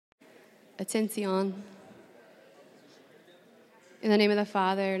Attention. In the name of the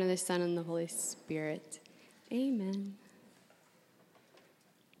Father, and of the Son, and the Holy Spirit. Amen.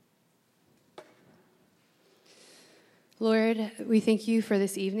 Lord, we thank you for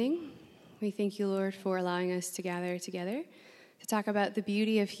this evening. We thank you, Lord, for allowing us to gather together to talk about the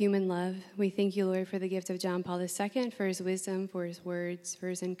beauty of human love. We thank you, Lord, for the gift of John Paul II, for his wisdom, for his words, for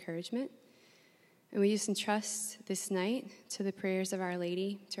his encouragement. And we just entrust this night to the prayers of Our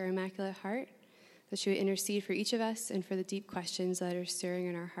Lady, to her Immaculate Heart, that she would intercede for each of us and for the deep questions that are stirring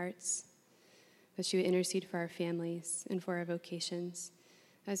in our hearts, that she would intercede for our families and for our vocations.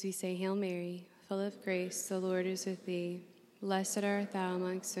 As we say, Hail Mary, full of grace, the Lord is with thee. Blessed art thou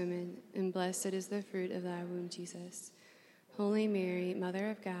amongst women, and blessed is the fruit of thy womb, Jesus. Holy Mary, Mother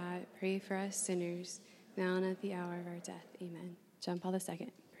of God, pray for us sinners, now and at the hour of our death. Amen. John Paul II,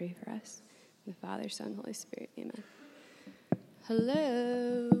 pray for us. The Father, Son, Holy Spirit. Amen.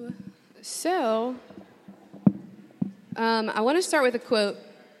 Hello. So, I want to start with a quote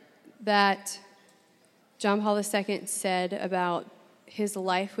that John Paul II said about his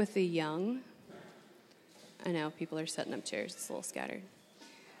life with the young. I know, people are setting up chairs. It's a little scattered.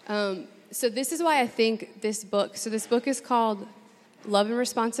 So this is why I think this book is called Love and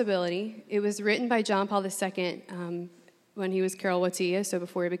Responsibility. It was written by John Paul II when he was Karol Wojtyła, so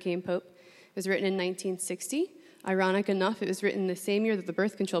before he became Pope. It was written in 1960. Ironic enough, it was written the same year that the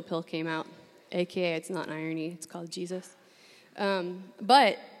birth control pill came out, a.k.a. it's not an irony, it's called Jesus.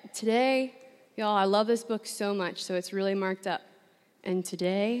 But today, y'all, I love this book so much, so it's really marked up. And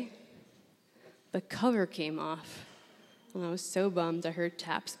today, the cover came off. And I was so bummed. I heard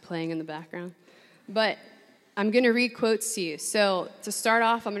taps playing in the background. But I'm going to read quotes to you. So to start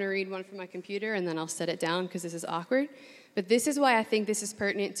off, I'm going to read one from my computer, and then I'll set it down because this is awkward. But this is why I think this is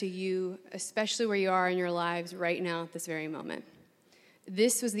pertinent to you, especially where you are in your lives right now at this very moment.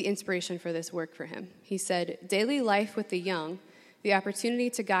 This was the inspiration for this work for him. He said, daily life with the young, the opportunity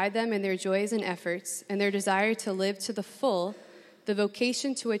to guide them in their joys and efforts, and their desire to live to the full the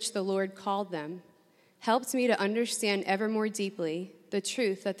vocation to which the Lord called them, helped me to understand ever more deeply the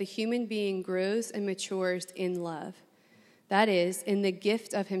truth that the human being grows and matures in love. That is, in the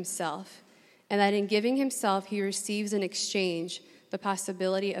gift of himself, and that in giving himself, he receives in exchange the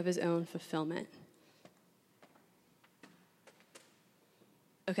possibility of his own fulfillment.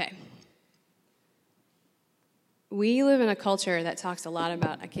 Okay. We live in a culture that talks a lot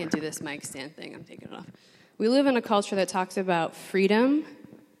about, I can't do this mic stand thing, I'm taking it off. We live in a culture that talks about freedom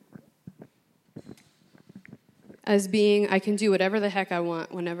as being, I can do whatever the heck I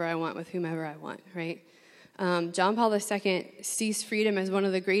want, whenever I want, with whomever I want, right? John Paul II sees freedom as one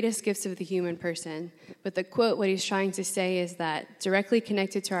of the greatest gifts of the human person. But the quote, what he's trying to say is that directly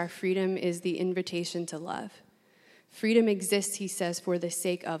connected to our freedom is the invitation to love. Freedom exists, he says, for the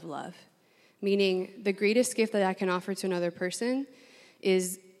sake of love. Meaning, the greatest gift that I can offer to another person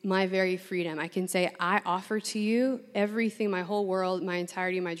is my very freedom. I can say, I offer to you everything, my whole world, my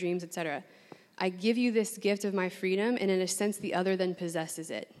entirety, my dreams, etc. I give you this gift of my freedom, and in a sense, the other then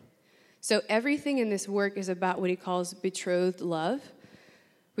possesses it. So everything in this work is about what he calls betrothed love,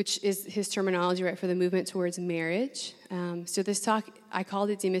 which is his terminology, right, for the movement towards marriage. So this talk, I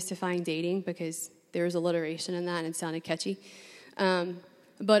called it Demystifying Dating because there was alliteration in that and it sounded catchy.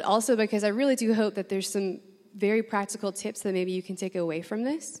 But also because I really do hope that there's some very practical tips that maybe you can take away from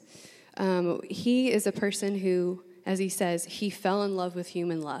this. He is a person who, as he says, he fell in love with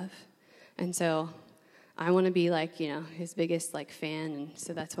human love. And so I want to be like, his biggest fan, and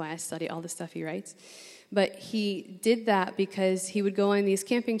so that's why I study all the stuff he writes. But he did that because he would go on these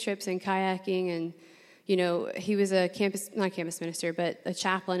camping trips and kayaking, and, he was a not campus minister, but a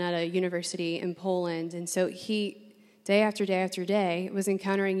chaplain at a university in Poland. And so he, day after day after day, was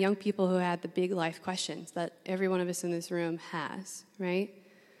encountering young people who had the big life questions that every one of us in this room has, right?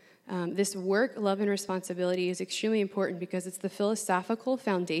 This work, Love and Responsibility, is extremely important because it's the philosophical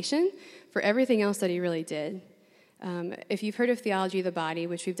foundation for everything else that he really did. If you've heard of Theology of the Body,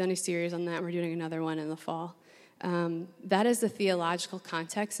 which we've done a series on that, we're doing another one in the fall, that is the theological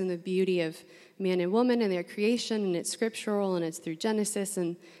context and the beauty of man and woman and their creation, and it's scriptural, and it's through Genesis,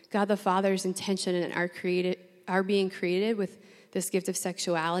 and God the Father's intention and our being created with this gift of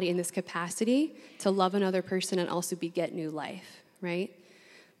sexuality and this capacity to love another person and also beget new life, right?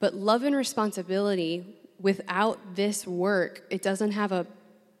 But love and responsibility, without this work, it doesn't have a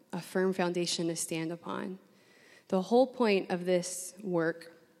firm foundation to stand upon. The whole point of this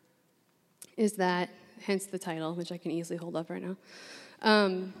work is that, hence the title, which I can easily hold up right now,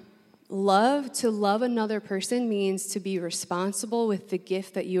 to love another person means to be responsible with the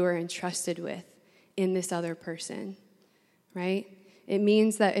gift that you are entrusted with in this other person, right? It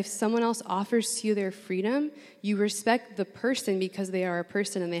means that if someone else offers to you their freedom, you respect the person because they are a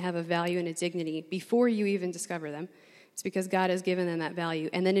person and they have a value and a dignity before you even discover them. It's because God has given them that value.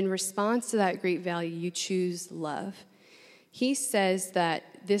 And then in response to that great value, you choose love. He says that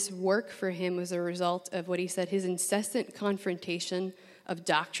this work for him was a result of what he said, his incessant confrontation of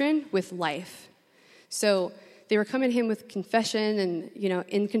doctrine with life. So they were coming to him with confession, and,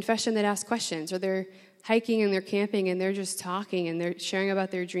 in confession they'd ask questions, or they're hiking and they're camping and they're just talking and they're sharing about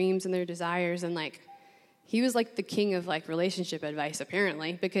their dreams and their desires, and he was like the king of relationship advice,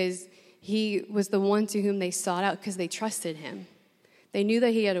 apparently, because he was the one to whom they sought out because they trusted him. They knew that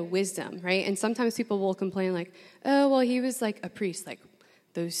he had a wisdom, right? And sometimes people will complain oh, well, he was like a priest, like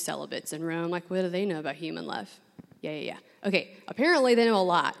those celibates in Rome. What do they know about human love? Yeah. Okay, apparently they know a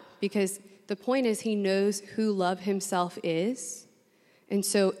lot, because the point is he knows who love himself is. And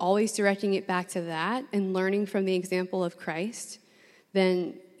so always directing it back to that and learning from the example of Christ,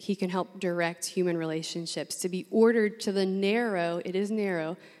 then he can help direct human relationships to be ordered to the narrow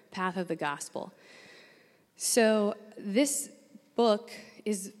path of the gospel. So this book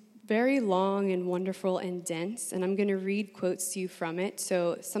is very long and wonderful and dense, and I'm going to read quotes to you from it.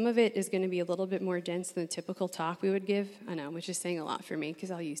 So some of it is going to be a little bit more dense than the typical talk we would give. I know, which is saying a lot for me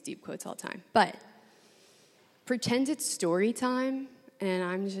because I'll use deep quotes all the time. But pretend it's story time, and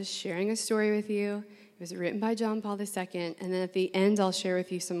I'm just sharing a story with you. It was written by John Paul II, and then at the end I'll share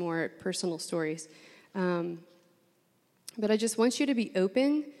with you some more personal stories. But I just want you to be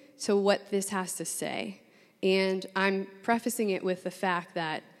open to what this has to say. And I'm prefacing it with the fact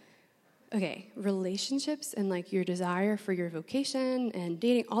that, okay, relationships and your desire for your vocation and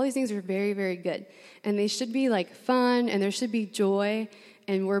dating, all these things are very, very good. And they should be fun, and there should be joy.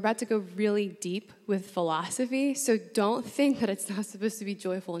 And we're about to go really deep with philosophy, so don't think that it's not supposed to be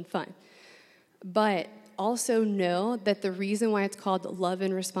joyful and fun. But also know that the reason why it's called love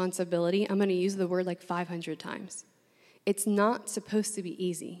and responsibility, I'm going to use the word 500 times. It's not supposed to be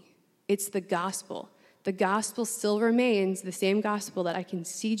easy. It's the gospel. The gospel still remains the same gospel that I can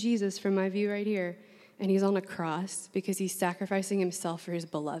see Jesus from my view right here, and he's on a cross because he's sacrificing himself for his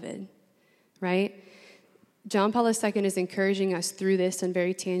beloved, right? John Paul II is encouraging us through this in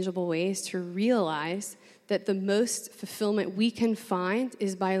very tangible ways to realize that the most fulfillment we can find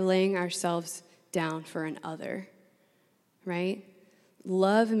is by laying ourselves down for an other, right?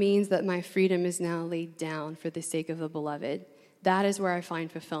 Love means that my freedom is now laid down for the sake of the beloved. That is where I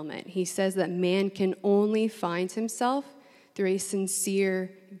find fulfillment. He says that man can only find himself through a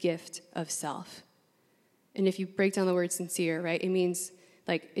sincere gift of self. And if you break down the word sincere, right, it means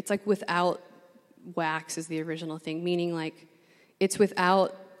it's without wax is the original thing, meaning it's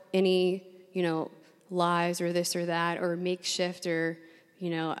without any, lies or this or that or makeshift or,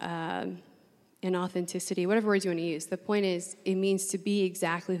 inauthenticity, whatever words you want to use. The point is, it means to be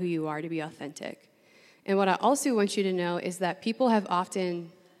exactly who you are, to be authentic. And what I also want you to know is that people have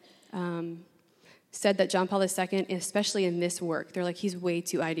often said that John Paul II, especially in this work, they're he's way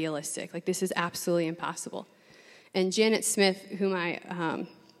too idealistic. This is absolutely impossible. And Janet Smith, whom I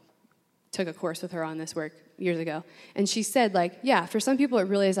took a course with her on this work years ago, and she said, yeah, for some people it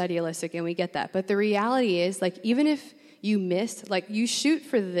really is idealistic, and we get that. But the reality is, even if you miss, you shoot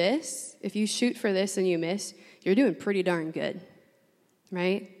for this, if you shoot for this and you miss, you're doing pretty darn good,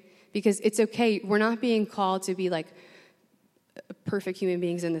 right? Because it's okay. We're not being called to be perfect human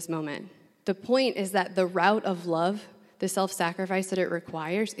beings in this moment. The point is that the route of love, the self-sacrifice that it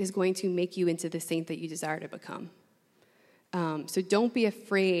requires, is going to make you into the saint that you desire to become. So don't be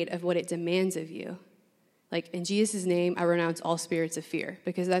afraid of what it demands of you. In Jesus' name, I renounce all spirits of fear,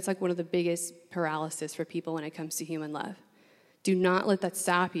 because that's one of the biggest paralysis for people when it comes to human love. Do not let that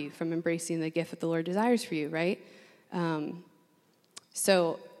stop you from embracing the gift that the Lord desires for you, right?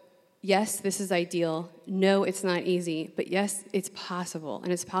 So yes, this is ideal. No, it's not easy. But yes, it's possible.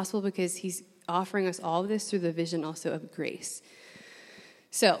 And it's possible because he's offering us all of this through the vision also of grace.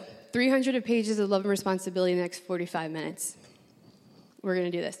 So 300 pages of love and responsibility in the next 45 minutes. We're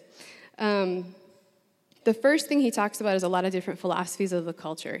going to do this. The first thing he talks about is a lot of different philosophies of the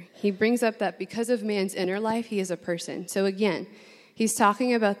culture. He brings up that because of man's inner life, he is a person. So again, he's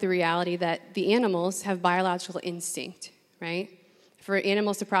talking about the reality that the animals have biological instinct, right? For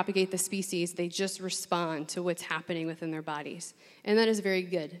animals to propagate the species, they just respond to what's happening within their bodies. And that is very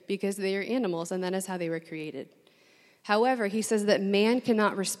good because they are animals, and that is how they were created. However, he says that man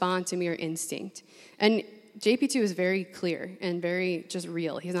cannot respond to mere instinct. And JP2 is very clear and very just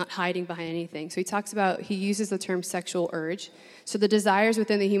real. He's not hiding behind anything. So he uses the term sexual urge. So the desires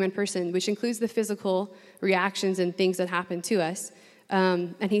within the human person, which includes the physical reactions and things that happen to us.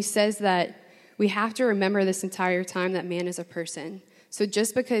 And he says that we have to remember this entire time that man is a person. So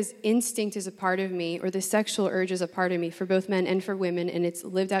just because instinct is a part of me, or the sexual urge is a part of me for both men and for women, and it's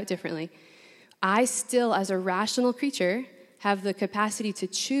lived out differently, I still, as a rational creature, have the capacity to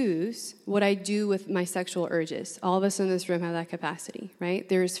choose what I do with my sexual urges. All of us in this room have that capacity, right?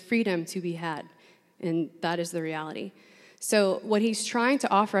 There is freedom to be had, and that is the reality. So what he's trying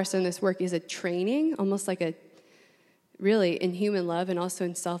to offer us in this work is a training, almost like a, really, in human love and also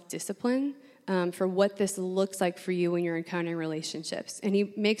in self-discipline, for what this looks like for you when you're encountering relationships. And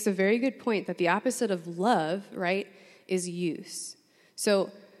he makes a very good point that the opposite of love, right, is use.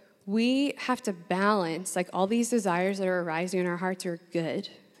 So we have to balance, like, all these desires that are arising in our hearts are good.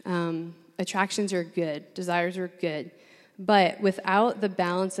 Attractions are good. Desires are good. But without the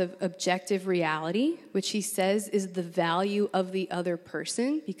balance of objective reality, which he says is the value of the other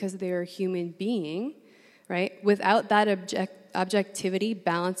person because they're a human being, right? Without that objectivity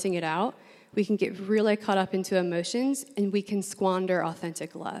balancing it out, we can get really caught up into emotions and we can squander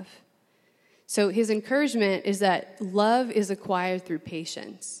authentic love. So his encouragement is that love is acquired through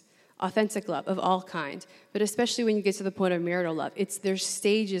patience, authentic love of all kind, but especially when you get to the point of marital love. There's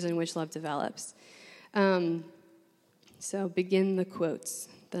stages in which love develops. So begin the quotes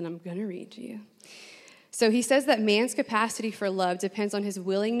that I'm going to read to you. So he says that man's capacity for love depends on his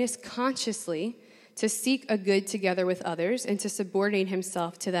willingness consciously to seek a good together with others and to subordinate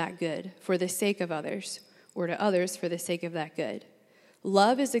himself to that good for the sake of others, or to others for the sake of that good.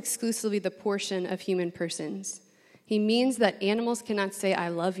 Love is exclusively the portion of human persons. He means that animals cannot say, I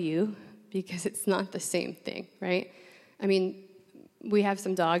love you, because it's not the same thing, right? I mean, we have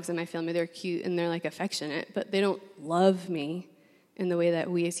some dogs in my family. They're cute and they're like affectionate, but they don't love me in the way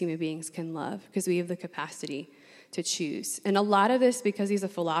that we as human beings can love, because we have the capacity to choose. And a lot of this, because he's a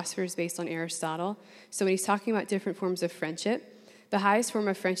philosopher, is based on Aristotle. So when he's talking about different forms of friendship, the highest form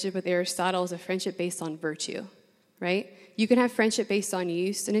of friendship with Aristotle is a friendship based on virtue, right? You can have friendship based on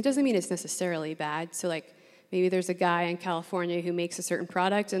use, and it doesn't mean it's necessarily bad. So like, maybe there's a guy in California who makes a certain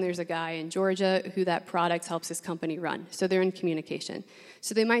product, and there's a guy in Georgia who that product helps his company run. So they're in communication.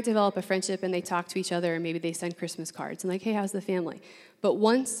 So they might develop a friendship, and they talk to each other, and maybe they send Christmas cards, and like, hey, how's the family? But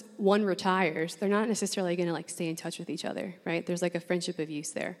once one retires, they're not necessarily going to like stay in touch with each other, right? There's like a friendship of use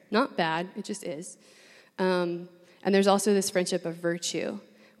there. Not bad, it just is. And there's also this friendship of virtue.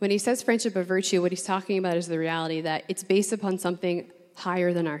 When he says friendship of virtue, what he's talking about is the reality that it's based upon something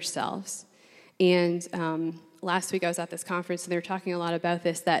higher than ourselves. And last week I was at this conference, and they were talking a lot about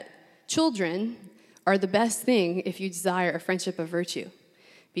this, that children are the best thing if you desire a friendship of virtue,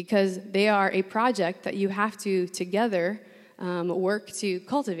 because they are a project that you have to together work to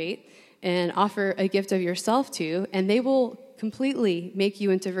cultivate and offer a gift of yourself to, and they will completely make you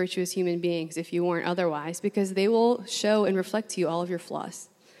into virtuous human beings if you weren't otherwise, because they will show and reflect to you all of your flaws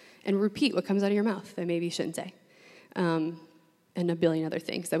and repeat what comes out of your mouth that maybe you shouldn't say, and a billion other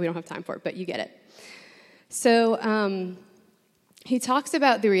things that we don't have time for, but you get it. So he talks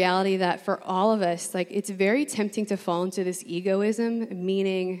about the reality that for all of us, like, it's very tempting to fall into this egoism,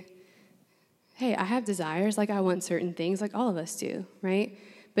 meaning, hey, I have desires, like I want certain things, like all of us do, right?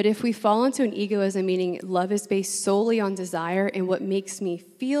 But if we fall into an egoism, meaning love is based solely on desire and what makes me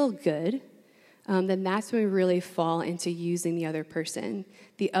feel good, then that's when we really fall into using the other person.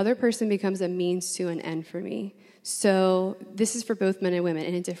 The other person becomes a means to an end for me. So this is for both men and women,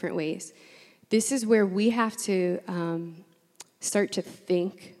 and in different ways. This is where we have to start to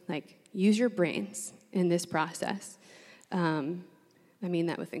think, like, use your brains in this process. I mean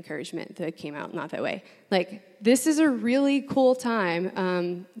that with encouragement, that came out not that way. Like, this is a really cool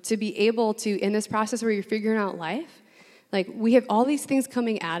time to be able to, in this process where you're figuring out life, like, we have all these things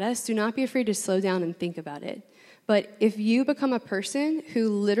coming at us. Do not be afraid to slow down and think about it. But if you become a person who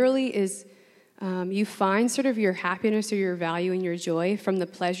literally is, you find sort of your happiness or your value and your joy from the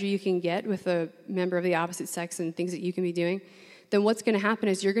pleasure you can get with a member of the opposite sex and things that you can be doing, then what's going to happen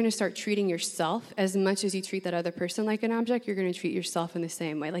is you're going to start treating yourself as much as you treat that other person like an object. You're going to treat yourself in the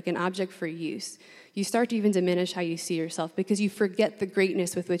same way, like an object for use. You start to even diminish how you see yourself because you forget the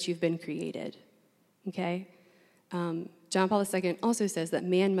greatness with which you've been created, okay? John Paul II also says that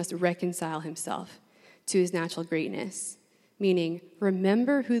man must reconcile himself to his natural greatness, meaning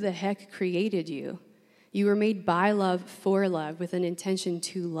remember who the heck created you. You were made by love for love with an intention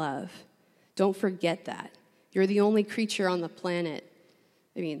to love. Don't forget that. You're the only creature on the planet,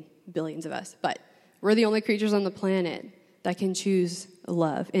 I mean, billions of us, but we're the only creatures on the planet that can choose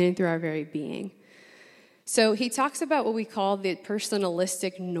love in and through our very being. So he talks about what we call the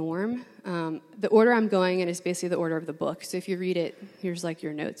personalistic norm. The order I'm going in is basically the order of the book. So if you read it, here's like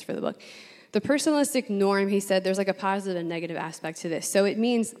your notes for the book. The personalistic norm, he said, there's like a positive and negative aspect to this. So it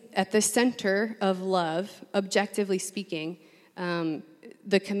means at the center of love, objectively speaking,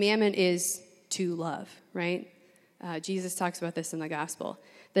 The commandment is to love, right? Jesus talks about this in the gospel.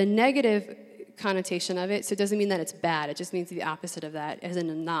 The negative connotation of it, so it doesn't mean that it's bad. It just means the opposite of that, as in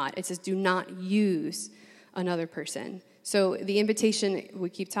a not. It says do not use another person. So the invitation we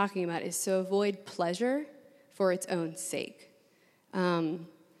keep talking about is to avoid pleasure for its own sake. In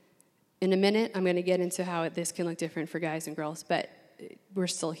a minute, I'm going to get into how this can look different for guys and girls, but we're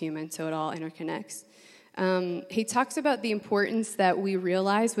still human, so it all interconnects. He talks about the importance that we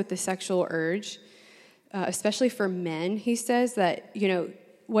realize with the sexual urge, especially for men. He says that,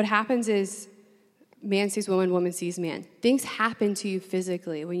 what happens is man sees woman, woman sees man. Things happen to you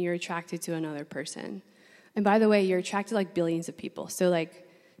physically when you're attracted to another person. And by the way, you're attracted like billions of people. So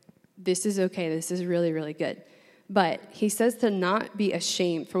this is okay. This is really, really good. But he says to not be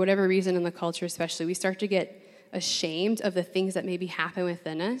ashamed for whatever reason in the culture, especially. We start to get ashamed of the things that maybe happen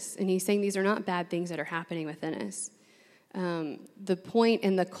within us. And he's saying these are not bad things that are happening within us. The point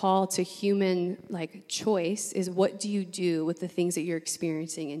and the call to human choice is, what do you do with the things that you're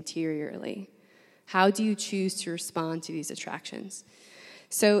experiencing interiorly? How do you choose to respond to these attractions?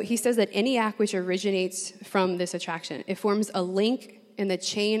 So he says that any act which originates from this attraction, it forms a link in the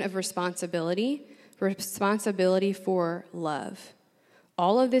chain of responsibility for love.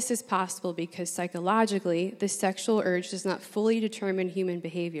 All of this is possible because psychologically, the sexual urge does not fully determine human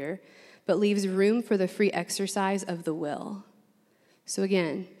behavior, but leaves room for the free exercise of the will. So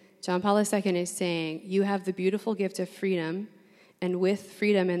again, John Paul II is saying, you have the beautiful gift of freedom, and with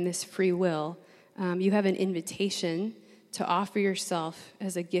freedom and this free will, you have an invitation to offer yourself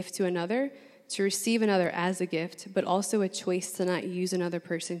as a gift to another, to receive another as a gift, but also a choice to not use another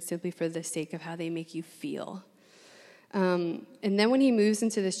person simply for the sake of how they make you feel. And then when he moves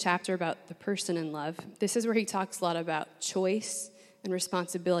into this chapter about the person in love, this is where he talks a lot about choice and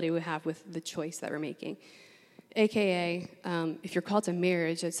responsibility we have with the choice that we're making. AKA, if you're called to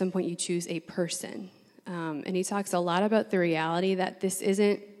marriage, at some point you choose a person. And he talks a lot about the reality that this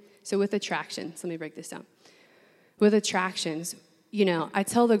isn't, so with attractions, let me break this down. With attractions, I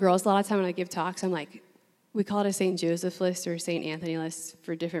tell the girls a lot of time when I give talks, I'm like, we call it a St. Joseph list or St. Anthony list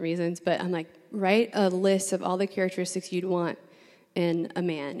for different reasons, but I'm like, write a list of all the characteristics you'd want in a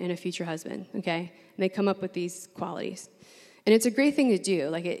man, in a future husband, okay? And they come up with these qualities. And it's a great thing to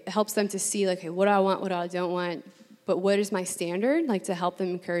do. It helps them to see, okay, what do I want, what do I don't want, but what is my standard, to help them,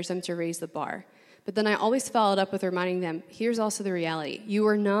 encourage them to raise the bar. But then I always followed up with reminding them, here's also the reality. You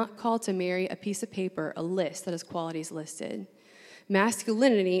are not called to marry a piece of paper, a list that has qualities listed.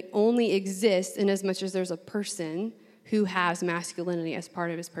 Masculinity only exists in as much as there's a person who has masculinity as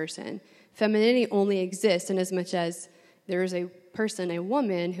part of his person. Femininity only exists in as much as there is a person, a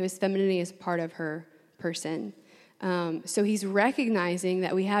woman, who has femininity as part of her person. So he's recognizing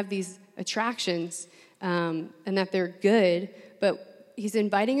that we have these attractions and that they're good, but he's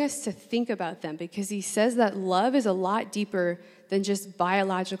inviting us to think about them because he says that love is a lot deeper than just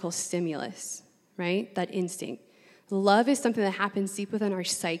biological stimulus, right? That instinct. Love is something that happens deep within our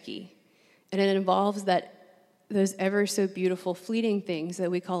psyche, and it involves those ever so beautiful fleeting things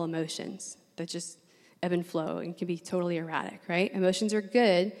that we call emotions that just ebb and flow and can be totally erratic, right? Emotions are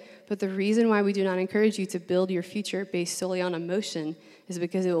good, but the reason why we do not encourage you to build your future based solely on emotion is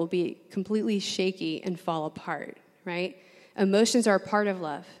because it will be completely shaky and fall apart, right? Emotions are a part of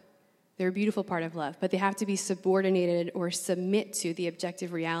love. They're a beautiful part of love, but they have to be subordinated or submit to the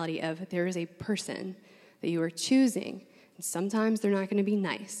objective reality of there is a person that you are choosing. And sometimes they're not going to be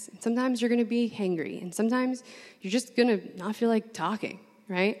nice. And sometimes you're going to be hangry. And sometimes you're just going to not feel like talking,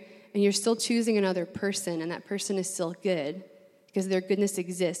 right? And you're still choosing another person, and that person is still good because their goodness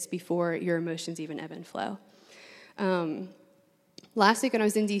exists before your emotions even ebb and flow. Last week when I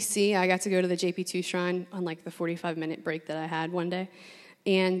was in D.C., I got to go to the JP2 Shrine on the 45-minute break that I had one day.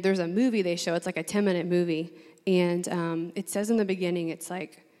 And there's a movie they show. It's a 10-minute movie. And it says in the beginning, it's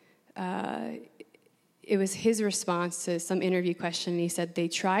it was his response to some interview question. And he said, they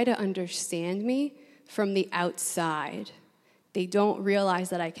try to understand me from the outside. They don't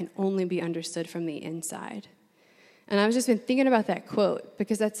realize that I can only be understood from the inside. And I've just been thinking about that quote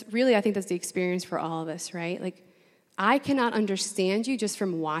because that's really, I think that's the experience for all of us, right? I cannot understand you just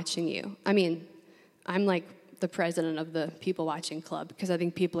from watching you. I mean, I'm the president of the People Watching Club because I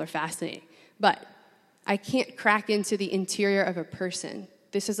think people are fascinating. But I can't crack into the interior of a person.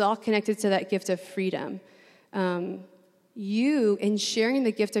 This is all connected to that gift of freedom. You, in sharing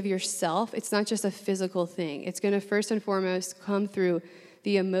the gift of yourself, it's not just a physical thing. It's going to first and foremost come through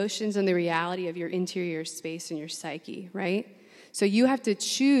the emotions and the reality of your interior space and your psyche, right? So you have to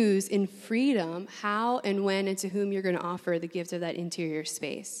choose in freedom how and when and to whom you're going to offer the gift of that interior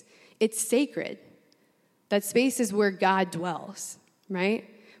space. It's sacred. That space is where God dwells, right?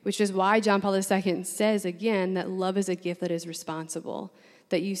 Which is why John Paul II says again that love is a gift that is responsible,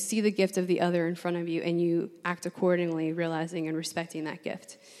 that you see the gift of the other in front of you and you act accordingly, realizing and respecting that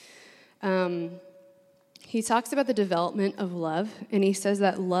gift. He talks about the development of love, and he says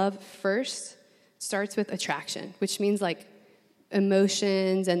that love first starts with attraction, which means like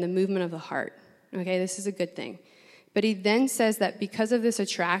emotions and the movement of the heart. Okay, this is a good thing. But he then says that because of this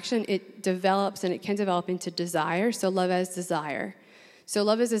attraction, it develops and it can develop into desire. So love as desire. So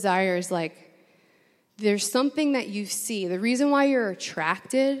love as desire is like there's something that you see. The reason why you're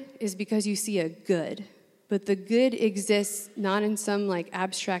attracted is because you see a good. But the good exists not in some like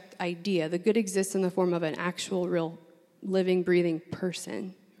abstract idea. The good exists in the form of an actual, real, living, breathing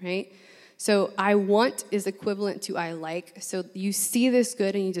person, right? So I want is equivalent to I like. So you see this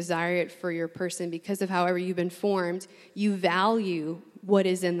good and you desire it for your person because of however you've been formed. You value what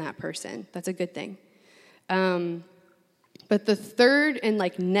is in that person. That's a good thing. But the third and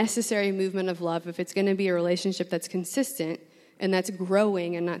like necessary movement of love, if it's going to be a relationship that's consistent and that's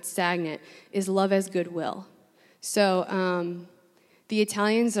growing and not stagnant, is love as goodwill. So the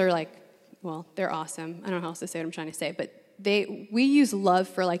Italians are like, well, they're awesome. I don't know how else to say what I'm trying to say, but we use love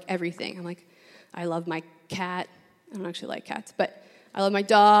for like everything. I'm like, I love my cat. I don't actually like cats, but I love my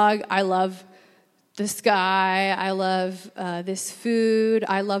dog. I love the sky. I love this food.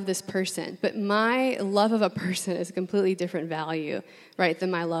 I love this person. But my love of a person is a completely different value, right,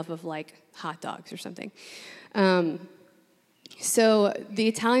 than my love of like hot dogs or something. So the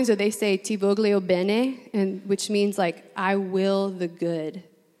Italians, they say ti voglio bene, and which means like I will the good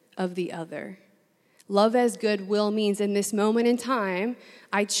of the other. Love as goodwill means in this moment in time,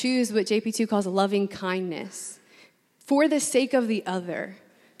 I choose what JP2 calls loving kindness for the sake of the other.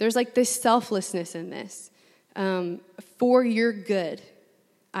 There's like this selflessness in this. For your good,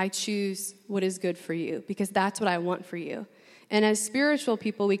 I choose what is good for you because that's what I want for you. And as spiritual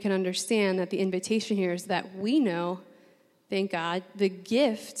people, we can understand that the invitation here is that we know, thank God, the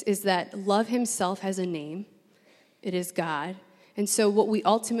gift is that love himself has a name. It is God. And so what we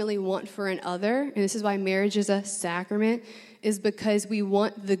ultimately want for an other, and this is why marriage is a sacrament, is because we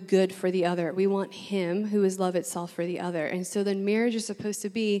want the good for the other. We want him, who is love itself, for the other. And so then marriage is supposed to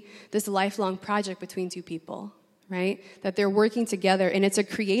be this lifelong project between two people, right? That they're working together, and it's a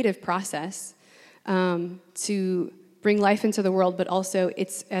creative process to bring life into the world, but also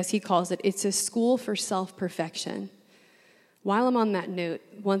it's, as he calls it, it's a school for self-perfection. While I'm on that note,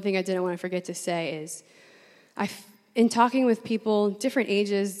 one thing I didn't want to forget to say is in talking with people, different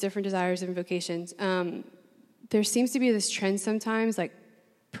ages, different desires, different vocations, there seems to be this trend sometimes, like,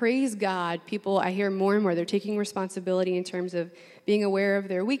 praise God, people, I hear more and more, they're taking responsibility in terms of being aware of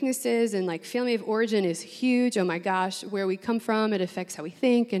their weaknesses, and, like, family of origin is huge. Oh, my gosh, where we come from, it affects how we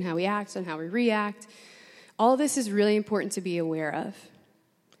think and how we act and how we react. All of this is really important to be aware of.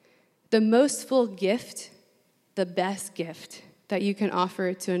 The most full gift, the best gift that you can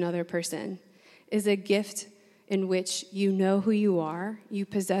offer to another person is a gift in which you know who you are, you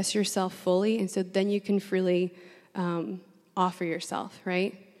possess yourself fully, and so then you can freely offer yourself,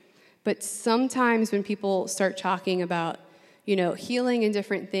 right? But sometimes when people start talking about, healing and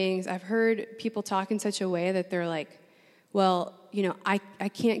different things, I've heard people talk in such a way that they're like, well, I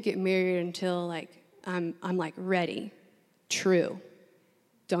can't get married until, like, I'm like, ready. True.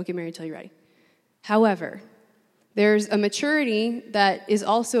 Don't get married until you're ready. However, there's a maturity that is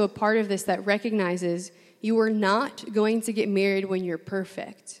also a part of this that recognizes you are not going to get married when you're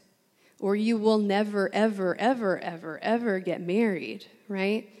perfect, or you will never, ever, ever, ever, ever get married,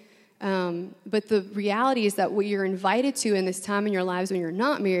 right? But the reality is that what you're invited to in this time in your lives when you're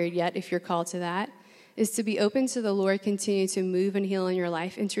not married yet, if you're called to that, is to be open to the Lord, continue to move and heal in your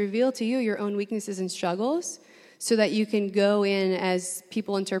life, and to reveal to you your own weaknesses and struggles so that you can go in, as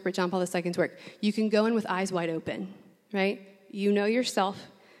people interpret John Paul II's work, you can go in with eyes wide open, right? You know yourself.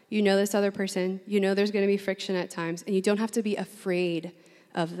 You know this other person. You know there's going to be friction at times, and you don't have to be afraid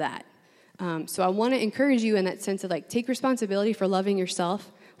of that. So I want to encourage you in that sense of, like, take responsibility for loving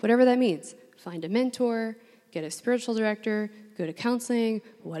yourself, whatever that means. Find a mentor, get a spiritual director, go to counseling,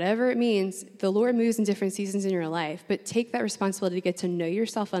 whatever it means. The Lord moves in different seasons in your life, but take that responsibility to get to know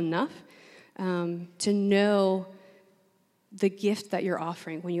yourself enough to know the gift that you're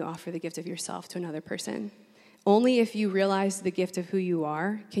offering when you offer the gift of yourself to another person. Only if you realize the gift of who you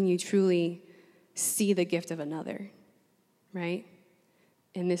are can you truly see the gift of another, right?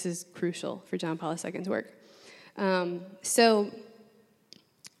 And this is crucial for John Paul II's work. So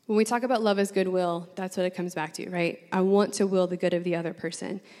when we talk about love as goodwill, that's what it comes back to, right? I want to will the good of the other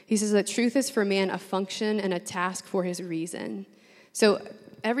person. He says that truth is for man a function and a task for his reason. So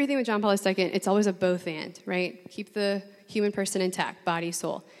everything with John Paul II, it's always a both and, right? Keep the human person intact, body,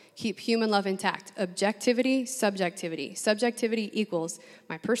 soul. Keep human love intact. Objectivity, subjectivity. Subjectivity equals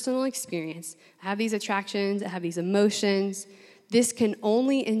my personal experience. I have these attractions, I have these emotions. This can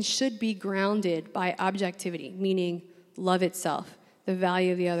only and should be grounded by objectivity, meaning love itself, the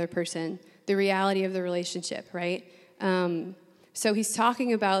value of the other person, the reality of the relationship, right? So he's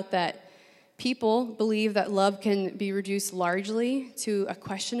talking about that people believe that love can be reduced largely to a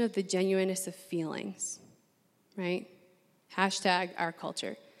question of the genuineness of feelings, right? Hashtag our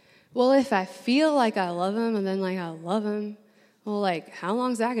culture. Well, if I feel like I love him and then like I love him, well, like how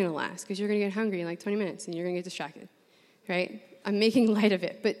long is that going to last? Because you're going to get hungry in like 20 minutes and you're going to get distracted, right? I'm making light of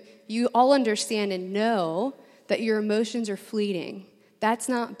it, but you all understand and know that your emotions are fleeting. That's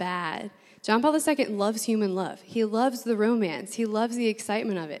not bad. John Paul II loves human love. He loves the romance. He loves the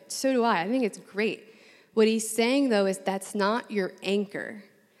excitement of it. So do I. I think it's great. What he's saying, though, is that's not your anchor.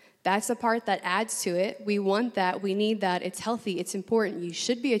 That's the part that adds to it. We want that. We need that. It's healthy. It's important. You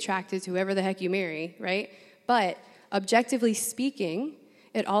should be attracted to whoever the heck you marry, right? But objectively speaking,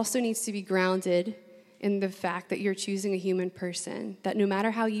 it also needs to be grounded in the fact that you're choosing a human person, that no matter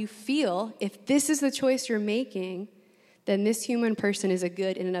how you feel, if this is the choice you're making, then this human person is a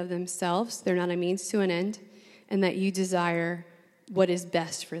good in and of themselves. They're not a means to an end, and that you desire what is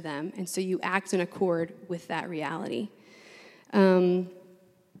best for them. And so you act in accord with that reality.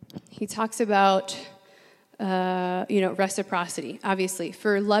 He talks about, reciprocity. Obviously,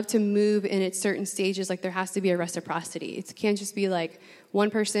 for love to move in its certain stages, like there has to be a reciprocity. It can't just be like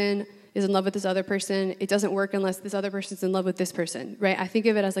one person is in love with this other person. It doesn't work unless this other person's in love with this person, right? I think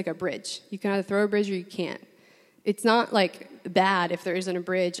of it as like a bridge. You can either throw a bridge or you can't. It's not like bad if there isn't a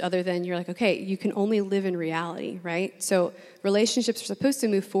bridge other than you're like, okay, you can only live in reality, right? So relationships are supposed to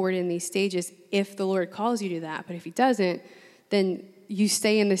move forward in these stages if the Lord calls you to that. But if he doesn't, then you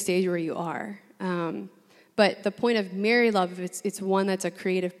stay in the stage where you are. But the point of married love, it's one that's a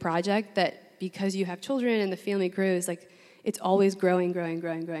creative project that because you have children and the family grows, like it's always growing.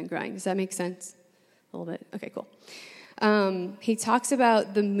 Does that make sense? A little bit? Okay, cool. He talks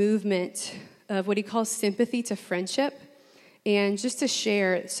about the movement of what he calls sympathy to friendship. And just to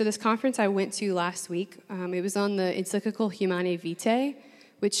share, so this conference I went to last week, it was on the encyclical Humanae Vitae,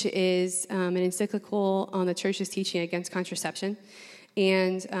 which is an encyclical on the church's teaching against contraception.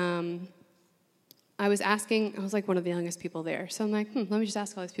 And I was like one of the youngest people there. So I'm like, let me just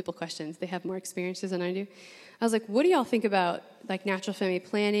ask all these people questions. They have more experiences than I do. I was like, what do y'all think about like natural family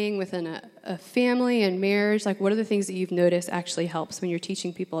planning within a family and marriage? Like, what are the things that you've noticed actually helps when you're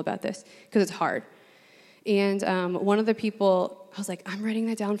teaching people about this? Because it's hard. And one of the people, I was like, I'm writing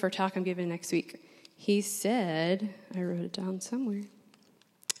that down for a talk I'm giving next week. He said, I wrote it down somewhere.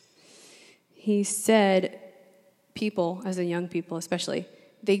 He said, people, as in young people especially,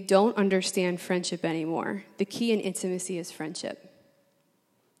 they don't understand friendship anymore. The key in intimacy is friendship.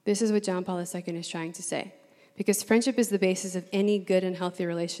 This is what John Paul II is trying to say. Because friendship is the basis of any good and healthy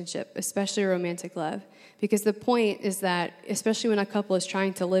relationship, especially romantic love. Because the point is that, especially when a couple is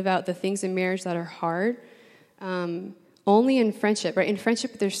trying to live out the things in marriage that are hard, only in friendship, right? In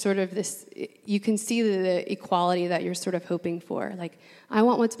friendship, there's sort of this, you can see the equality that you're sort of hoping for. Like, I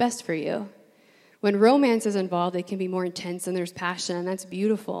want what's best for you. When romance is involved, it can be more intense and there's passion, and that's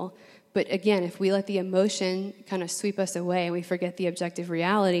beautiful. But again, if we let the emotion kind of sweep us away and we forget the objective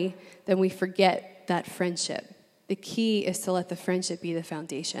reality, then we forget that friendship. The key is to let the friendship be the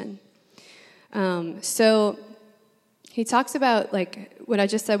foundation. So he talks about, like what I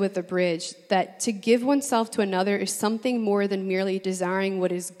just said with the bridge, that to give oneself to another is something more than merely desiring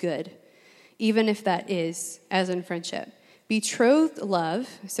what is good, even if that is, as in friendship. Betrothed love,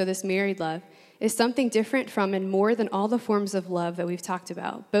 so this married love, is something different from and more than all the forms of love that we've talked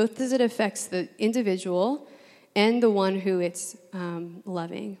about, both as it affects the individual and the one who it's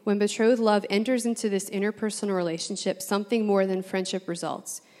loving. When betrothed love enters into this interpersonal relationship, something more than friendship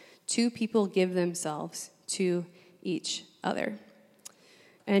results. Two people give themselves to each other.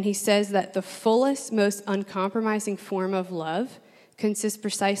 And he says that the fullest, most uncompromising form of love consists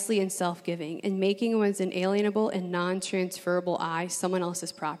precisely in self-giving and making one's inalienable and non-transferable I someone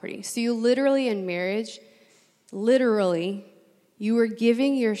else's property. So you literally, in marriage, you are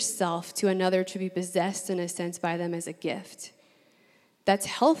giving yourself to another to be possessed, in a sense, by them as a gift. That's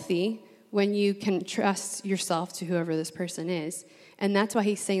healthy when you can trust yourself to whoever this person is. And that's why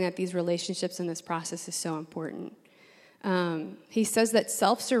he's saying that these relationships and this process is so important. He says that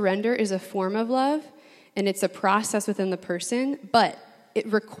self-surrender is a form of love, and it's a process within the person, but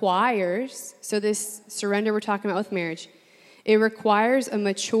it requires, so this surrender we're talking about with marriage, It requires a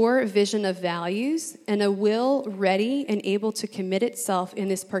mature vision of values and a will ready and able to commit itself in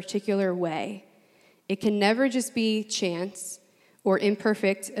this particular way. It can never just be chance or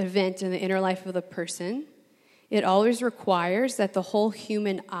imperfect event in the inner life of the person. It always requires that the whole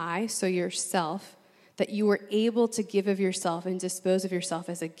human I, so yourself, that you are able to give of yourself and dispose of yourself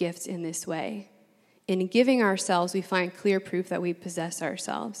as a gift in this way. In giving ourselves, we find clear proof that we possess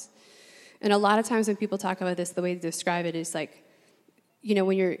ourselves. And a lot of times when people talk about this, the way to describe it is like, you know,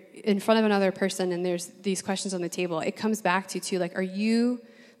 when you're in front of another person and there's these questions on the table, it comes back to like, are you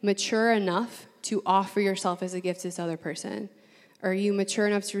mature enough to offer yourself as a gift to this other person? Are you mature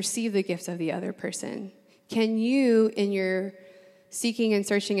enough to receive the gift of the other person? Can you, in your seeking and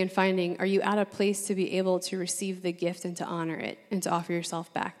searching and finding, are you at a place to be able to receive the gift and to honor it and to offer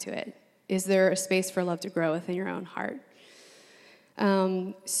yourself back to it? Is there a space for love to grow within your own heart?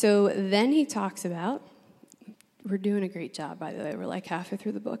 So then he talks about, we're doing a great job, by the way. We're like halfway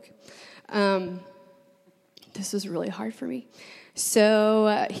through the book. This was really hard for me.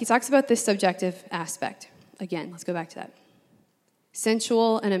 So he talks about this subjective aspect. Again, let's go back to that.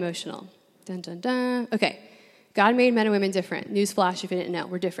 Sensual and emotional. Dun, dun, dun. Okay. God made men and women different. Newsflash, if you didn't know,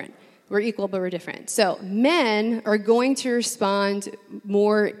 we're different. We're equal, but we're different. So men are going to respond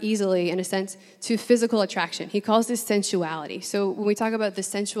more easily, in a sense, to physical attraction. He calls this sensuality. So when we talk about the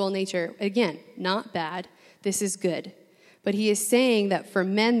sensual nature, again, not bad. This is good. But he is saying that for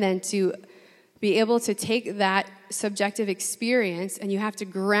men then to be able to take that subjective experience and you have to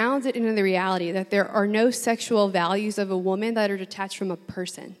ground it into the reality that there are no sexual values of a woman that are detached from a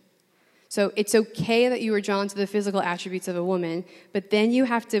person. So it's okay that you were drawn to the physical attributes of a woman, but then you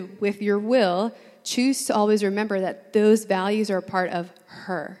have to, with your will, choose to always remember that those values are a part of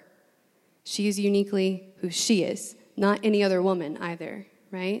her. She is uniquely who she is, not any other woman either,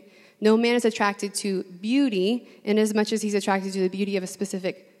 right? No man is attracted to beauty in as much as he's attracted to the beauty of a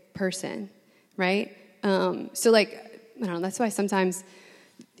specific person, right? So like, I don't know, that's why sometimes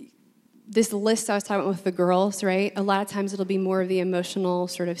this list I was talking about with the girls, right? A lot of times it'll be more of the emotional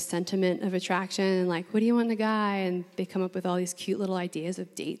sort of sentiment of attraction and like, what do you want in a guy? And they come up with all these cute little ideas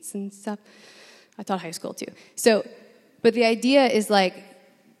of dates and stuff. I taught high school too. So, but the idea is like,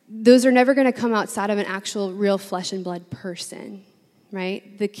 those are never going to come outside of an actual real flesh and blood person,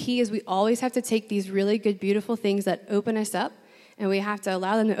 right? The key is we always have to take these really good, beautiful things that open us up and we have to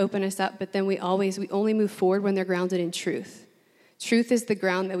allow them to open us up, but then we only move forward when they're grounded in truth. Truth is the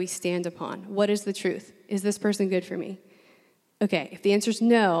ground that we stand upon. What is the truth? Is this person good for me? Okay, if the answer is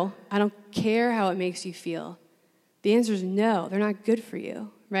no, I don't care how it makes you feel. The answer is no, they're not good for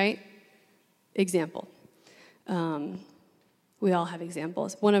you, right? Example. We all have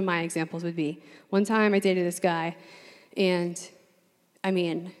examples. One of my examples would be, one time I dated this guy, and I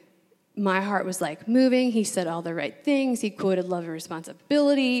mean, my heart was like moving. He said all the right things. He quoted Love and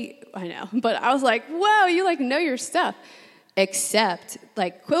Responsibility. I know, but I was like, whoa, you like know your stuff. Except,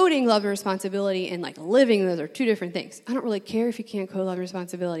 like, quoting Love and Responsibility and, like, living those are two different things. I don't really care if you can't quote Love and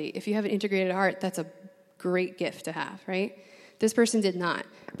Responsibility. If you have an integrated heart, that's a great gift to have, right? This person did not.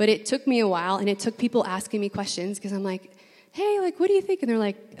 But it took me a while, and it took people asking me questions, because I'm like, hey, like, what do you think? And they're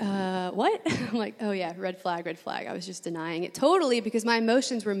like, what? I'm like, oh, yeah, red flag, red flag. I was just denying it totally because my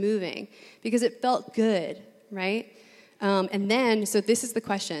emotions were moving, because it felt good, right? And then, so this is the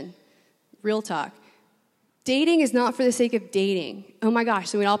question, real talk. Dating is not for the sake of dating. Oh my gosh,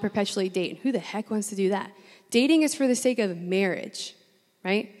 so we all perpetually date. Who the heck wants to do that? Dating is for the sake of marriage,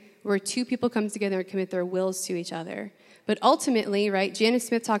 right? Where two people come together and commit their wills to each other. But ultimately, right, Janet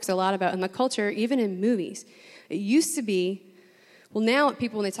Smith talks a lot about in the culture, even in movies. It used to be, well, now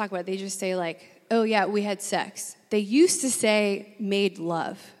people, when they talk about it, they just say like, oh yeah, we had sex. They used to say made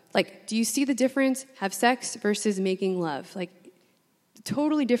love. Like, do you see the difference? Have sex versus making love. Like,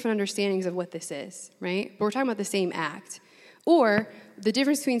 totally different understandings of what this is, right? But we're talking about the same act. Or the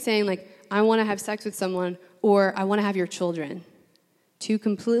difference between saying, like, I want to have sex with someone or I want to have your children. Two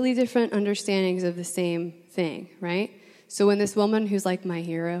completely different understandings of the same thing, right? So when this woman who's like my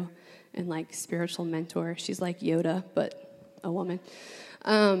hero and like spiritual mentor, she's like Yoda, but a woman,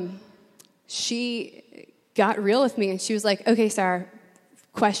 she got real with me and she was like, okay, Sarah,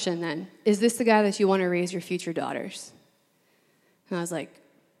 question then. Is this the guy that you want to raise your future daughters? And I was like,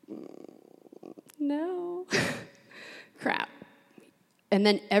 no. Crap. And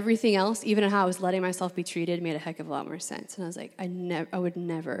then everything else, even how I was letting myself be treated, made a heck of a lot more sense. And I was like, I would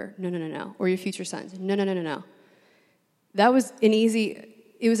never, no. Or your future sons, no. That was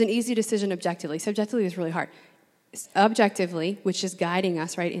it was an easy decision objectively. Subjectively, it was really hard. Objectively, which is guiding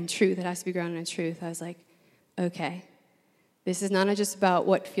us, right, in truth, it has to be grounded in truth, I was like, okay, This is not just about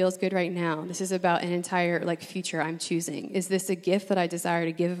what feels good right now. This is about an entire future I'm choosing. Is this a gift that I desire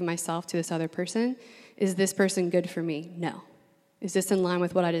to give of myself to this other person? Is this person good for me? No. Is this in line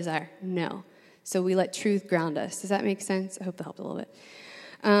with what I desire? No. So we let truth ground us. Does that make sense? I hope that helped a little bit.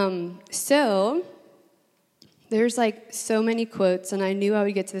 So there's so many quotes, and I knew I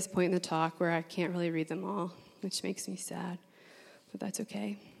would get to this point in the talk where I can't really read them all, which makes me sad, but that's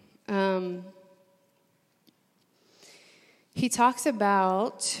okay. He talks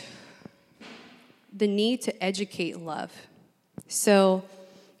about the need to educate love. So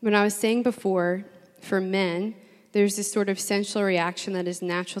when I was saying before, for men, there's this sort of sensual reaction that is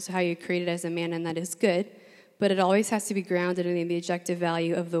natural to how you're created as a man, and that is good, but it always has to be grounded in the objective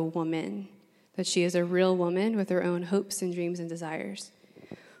value of the woman, that she is a real woman with her own hopes and dreams and desires.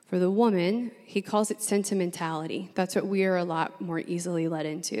 For the woman, he calls it sentimentality. That's what we are a lot more easily led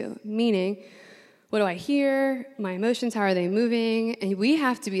into, meaning, what do I hear? My emotions, how are they moving? And we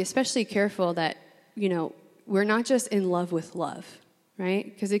have to be especially careful that, we're not just in love with love, right?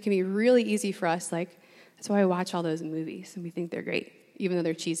 Because it can be really easy for us, that's why I watch all those movies, and we think they're great, even though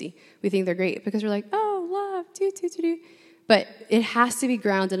they're cheesy. We think they're great because we're like, oh, love, do. But it has to be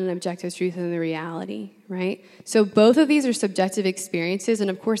grounded in objective truth and the reality, right? So both of these are subjective experiences, and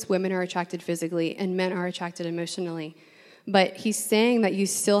of course women are attracted physically and men are attracted emotionally. But he's saying that you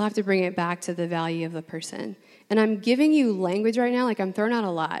still have to bring it back to the value of the person. And I'm giving you language right now, I'm throwing out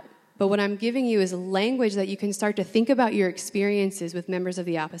a lot. But what I'm giving you is language that you can start to think about your experiences with members of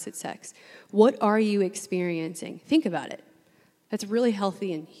the opposite sex. What are you experiencing? Think about it. That's really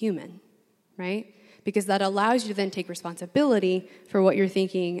healthy and human, right? Because that allows you to then take responsibility for what you're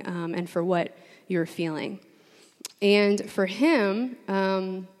thinking and for what you're feeling. And for him,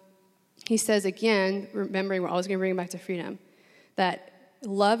 he says again, remembering we're always going to bring it back to freedom, that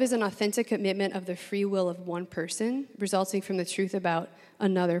love is an authentic commitment of the free will of one person, resulting from the truth about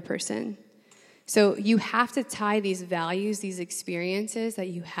another person. So you have to tie these values, these experiences that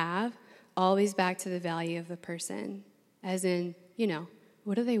you have, always back to the value of the person. As in,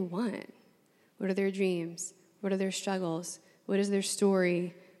 what do they want? What are their dreams? What are their struggles? What is their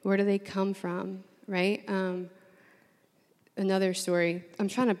story? Where do they come from, right? Another story. I'm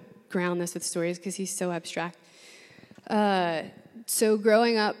trying to ground this with stories because he's so abstract. So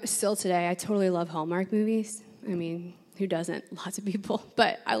growing up, still today, I totally love Hallmark movies. I mean, who doesn't? Lots of people,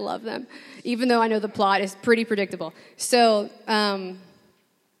 but I love them, even though I know the plot is pretty predictable. So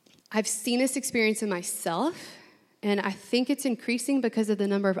I've seen this experience in myself, and I think it's increasing because of the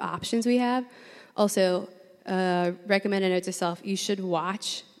number of options we have. Also, recommend a note to self, you should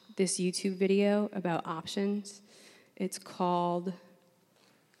watch this YouTube video about options. It's called,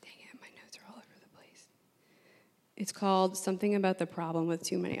 dang it, my notes are all over the place. It's called something about the problem with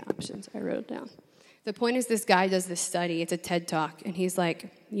too many options. I wrote it down. The point is this guy does this study. It's a TED Talk. And he's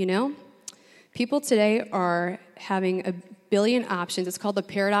like, people today are having a billion options. It's called the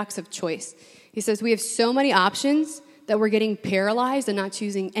paradox of choice. He says we have so many options that we're getting paralyzed and not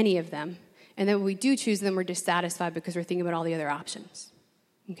choosing any of them. And then when we do choose them, we're dissatisfied because we're thinking about all the other options.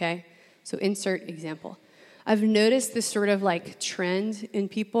 Okay? So insert example. I've noticed this sort of trend in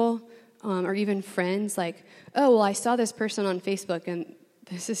people or even friends oh, well, I saw this person on Facebook, and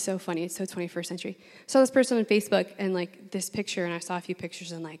this is so funny. It's so 21st century. I saw this person on Facebook and this picture, and I saw a few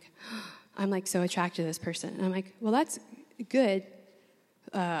pictures, and I'm so attracted to this person. And I'm like, well, that's good.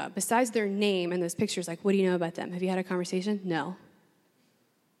 Besides their name and those pictures, what do you know about them? Have you had a conversation? No.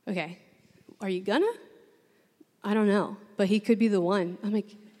 Okay. Are you gonna? I don't know. But he could be the one. I'm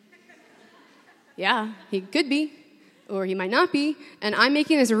like, yeah, he could be. Or he might not be. And I'm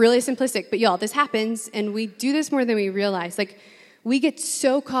making this really simplistic. But y'all, this happens, and we do this more than we realize. We get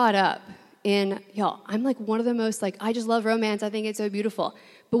so caught up in, y'all, I'm one of the most, I just love romance. I think it's so beautiful.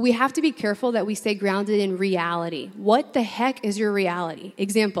 But we have to be careful that we stay grounded in reality. What the heck is your reality?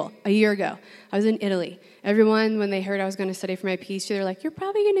 Example, a year ago, I was in Italy. Everyone, when they heard I was going to study for my PhD, they're like, you're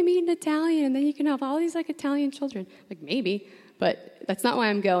probably going to meet an Italian, and then you can have all these, Italian children. Maybe, but that's not why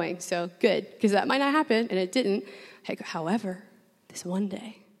I'm going. So good, because that might not happen, and it didn't. However, this one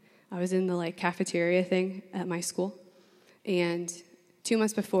day, I was in the, cafeteria thing at my school, and 2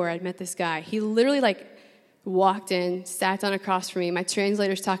 months before, I'd met this guy. He literally, walked in, sat down across from me. My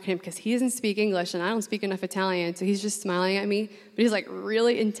translator's talking to him because he doesn't speak English, and I don't speak enough Italian, so he's just smiling at me. But he's,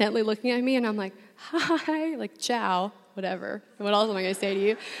 really intently looking at me, and I'm like, hi, ciao, whatever. What else am I going to say to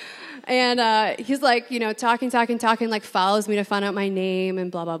you? And he's, talking, follows me to find out my name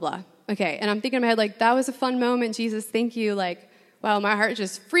and blah, blah, blah. Okay, and I'm thinking in my head, that was a fun moment, Jesus, thank you, wow, my heart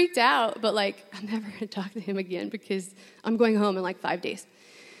just freaked out, but, I'm never going to talk to him again because I'm going home in, 5 days.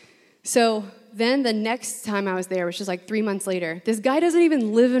 So then the next time I was there, which was like 3 months later, this guy doesn't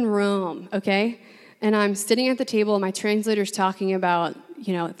even live in Rome, okay? And I'm sitting at the table, and my translator's talking about,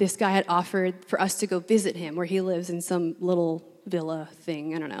 this guy had offered for us to go visit him where he lives in some little villa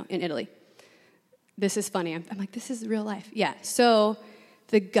thing, I don't know, in Italy. This is funny. I'm like, this is real life. Yeah, so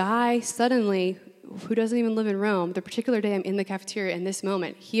the guy suddenly, who doesn't even live in Rome, the particular day I'm in the cafeteria in this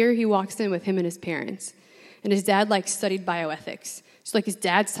moment, here he walks in with him and his parents. And his dad, studied bioethics. So, his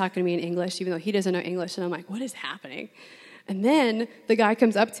dad's talking to me in English, even though he doesn't know English. And I'm like, what is happening? And then the guy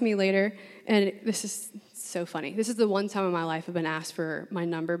comes up to me later, and this is so funny. This is the one time in my life I've been asked for my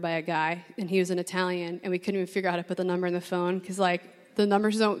number by a guy, and he was an Italian, and we couldn't even figure out how to put the number in the phone because, the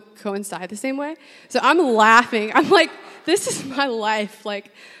numbers don't coincide the same way. So I'm laughing. I'm like, this is my life.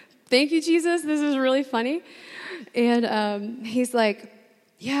 Thank you, Jesus. This is really funny. And he's like,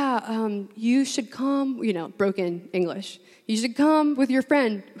 you should come, broken English. You should come with your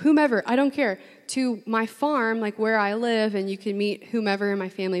friend, whomever, I don't care, to my farm, where I live, and you can meet whomever in my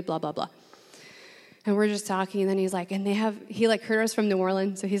family, blah, blah, blah. And we're just talking, and then he's like, he heard us from New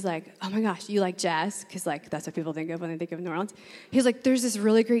Orleans, so he's like, oh my gosh, you like jazz? Because that's what people think of when they think of New Orleans. He's like, there's this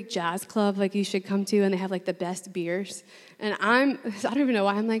really great jazz club, you should come to, and they have the best beers. And I don't even know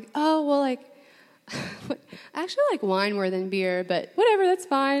why, I'm like, oh, well, I actually like wine more than beer, but whatever, that's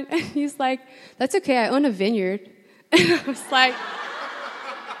fine. And he's like, that's okay, I own a vineyard. And I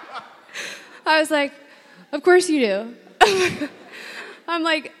was like, of course you do. I'm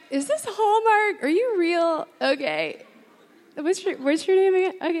like, is this Hallmark? Are you real? Okay. What's your name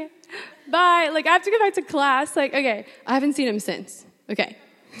again? Okay. Bye. I have to go back to class. Okay. I haven't seen him since. Okay.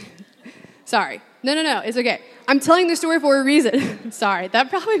 Sorry. No. It's okay. I'm telling the story for a reason. Sorry. That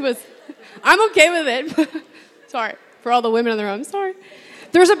probably was... I'm okay with it. Sorry. For all the women in the room. Sorry.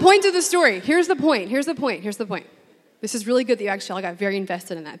 There's a point to the story. Here's the point. This is really good that you actually all got very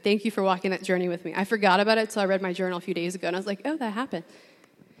invested in that. Thank you for walking that journey with me. I forgot about it until I read my journal a few days ago, and I was like, oh, that happened.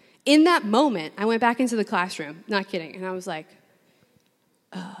 In that moment, I went back into the classroom, not kidding, and I was like,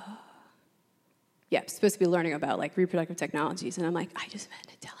 I'm supposed to be learning about reproductive technologies, and I'm like, I just met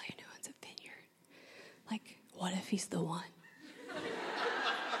an Italian who owns a vineyard. What if he's the one?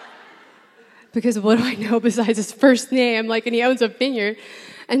 Because what do I know besides his first name? And he owns a vineyard.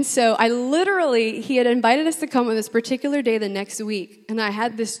 And so he had invited us to come on this particular day the next week. And I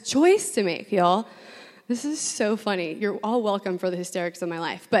had this choice to make, y'all. This is so funny. You're all welcome for the hysterics of my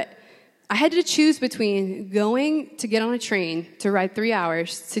life. But I had to choose between going to get on a train to ride 3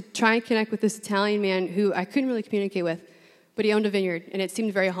 hours to try and connect with this Italian man who I couldn't really communicate with, but he owned a vineyard, and it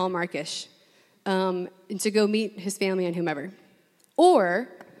seemed very Hallmarkish, and to go meet his family and whomever. Or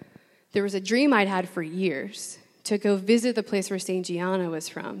there was a dream I'd had for years to go visit the place where St. Gianna was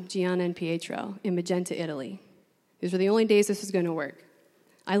from, Gianna and Pietro, in Magenta, Italy. These were the only days this was going to work.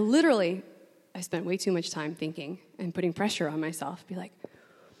 I spent way too much time thinking and putting pressure on myself. Be like,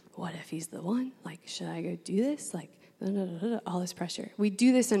 what if he's the one? Should I go do this? All this pressure. We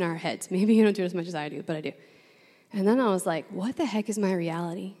do this in our heads. Maybe you don't do it as much as I do, but I do. And then I was like, what the heck is my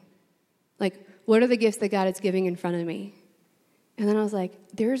reality? What are the gifts that God is giving in front of me? And then I was like,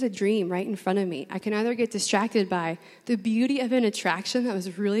 there's a dream right in front of me. I can either get distracted by the beauty of an attraction that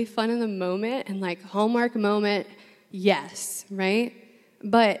was really fun in the moment and Hallmark moment, yes, right?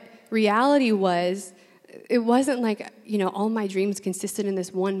 But reality was, it wasn't all my dreams consisted in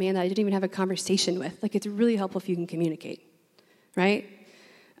this one man that I didn't even have a conversation with. It's really helpful if you can communicate, right?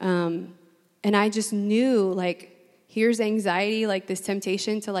 And I just knew, here's anxiety, this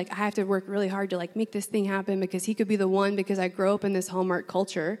temptation to, I have to work really hard to, make this thing happen because he could be the one, because I grow up in this Hallmark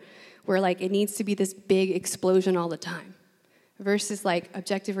culture where, it needs to be this big explosion all the time. Versus,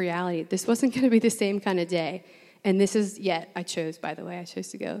 objective reality. This wasn't going to be the same kind of day. And this is, I chose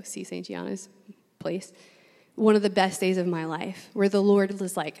to go see St. Gianna's place. One of the best days of my life, where the Lord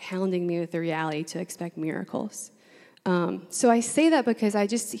was, hounding me with the reality to expect miracles. So I say that because I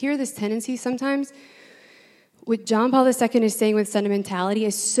just hear this tendency sometimes. What John Paul II is saying with sentimentality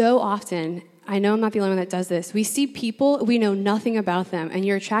is so often, I know I'm not the only one that does this, we see people, we know nothing about them, and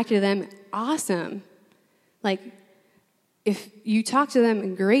you're attracted to them, awesome. If you talk to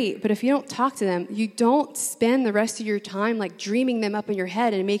them, great, but if you don't talk to them, you don't spend the rest of your time dreaming them up in your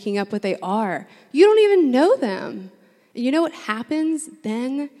head and making up what they are. You don't even know them. You know what happens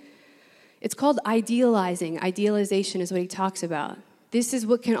then? It's called idealizing. Idealization is what he talks about. This is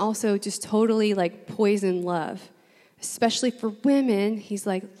what can also just totally poison love. Especially for women, he's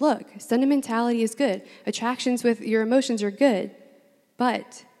like, look, sentimentality is good. Attractions with your emotions are good.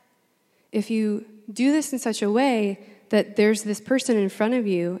 But if you do this in such a way that there's this person in front of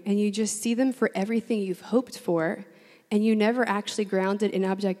you and you just see them for everything you've hoped for, and you never actually grounded in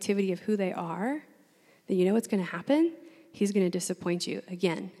objectivity of who they are, then you know what's going to happen? He's going to disappoint you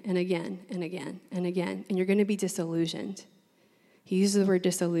again and again and again and again, and you're going to be disillusioned. He uses the word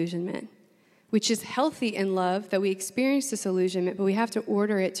disillusionment, which is healthy in love, that we experience disillusionment, but we have to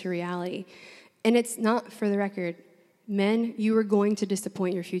order it to reality. And it's not, for the record, men, you are going to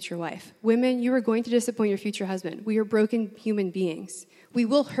disappoint your future wife. Women, you are going to disappoint your future husband. We are broken human beings. We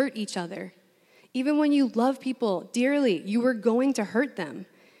will hurt each other. Even when you love people dearly, you are going to hurt them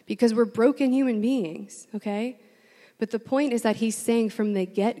because we're broken human beings, okay? But the point is that he's saying from the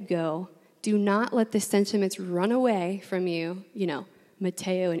get-go, do not let the sentiments run away from you,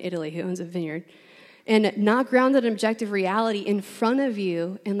 Matteo in Italy who owns a vineyard, and not grounded in objective reality in front of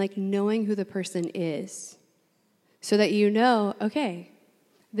you and knowing who the person is. So that you know, okay,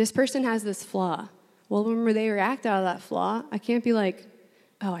 this person has this flaw. Well, when they react out of that flaw, I can't be like,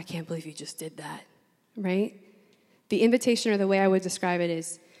 oh, I can't believe you just did that, right? The invitation, or the way I would describe it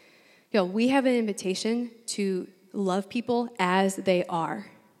is, we have an invitation to love people as they are.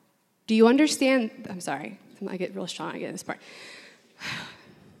 Do you understand? I'm sorry. I get real strong. I get this part.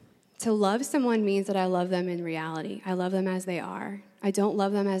 To love someone means that I love them in reality. I love them as they are. I don't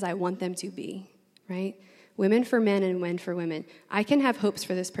love them as I want them to be, right? Women for men and men for women. I can have hopes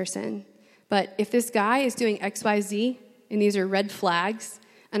for this person, but if this guy is doing X, Y, Z, and these are red flags,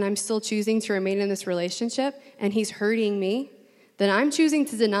 and I'm still choosing to remain in this relationship, and he's hurting me, then I'm choosing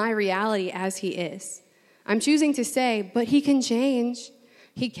to deny reality as he is. I'm choosing to say, but he can change.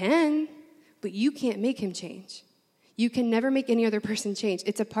 He can, but you can't make him change. You can never make any other person change.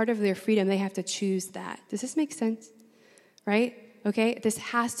 It's a part of their freedom. They have to choose that. Does this make sense? Right? Okay? This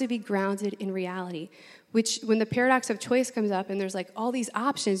has to be grounded in reality, which when the paradox of choice comes up and there's all these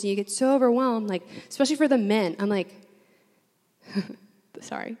options and you get so overwhelmed, especially for the men, I'm like,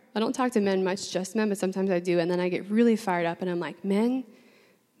 sorry, I don't talk to men much, just men, but sometimes I do, and then I get really fired up and I'm like, men,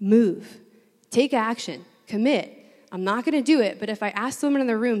 move, take action, commit. I'm not going to do it, but if I ask the women in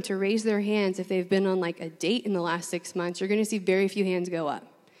the room to raise their hands if they've been on a date in the last 6 months, you're going to see very few hands go up.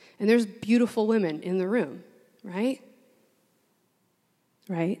 And there's beautiful women in the room, right?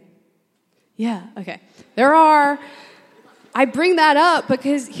 Right? Yeah, okay. There are. I bring that up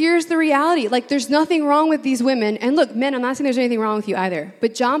because here's the reality. There's nothing wrong with these women. And look, men, I'm not saying there's anything wrong with you either.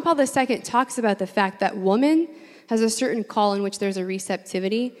 But John Paul II talks about the fact that woman has a certain call in which there's a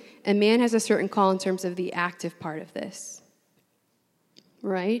receptivity, and man has a certain call in terms of the active part of this.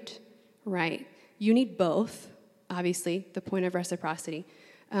 Right? Right. You need both, obviously, the point of reciprocity.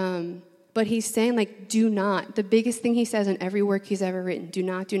 But he's saying, do not. The biggest thing he says in every work he's ever written, do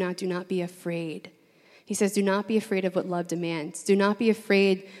not be afraid. He says, do not be afraid of what love demands. Do not be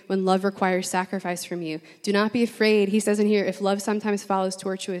afraid when love requires sacrifice from you. Do not be afraid, he says in here, if love sometimes follows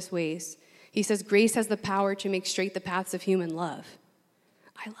tortuous ways. He says, grace has the power to make straight the paths of human love.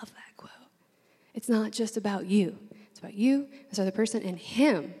 I love that quote. It's not just about you. It's about you, this other person, and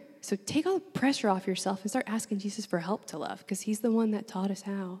him. So take all the pressure off yourself and start asking Jesus for help to love, because he's the one that taught us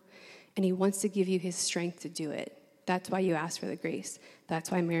how. And he wants to give you his strength to do it. That's why you ask for the grace. That's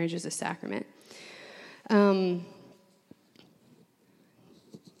why marriage is a sacrament.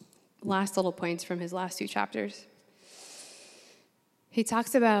 Last little points from his last 2 chapters. He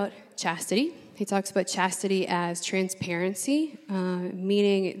talks about chastity. He talks about chastity as transparency,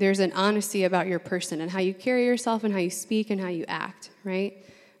 meaning there's an honesty about your person and how you carry yourself and how you speak and how you act, right?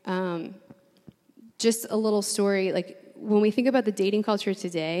 Just a little story, when we think about the dating culture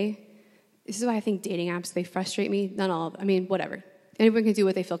today, this is why I think dating apps, they frustrate me. Not all of them. Whatever. Anyone can do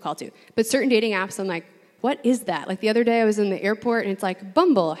what they feel called to. But certain dating apps, I'm like, what is that? The other day I was in the airport and it's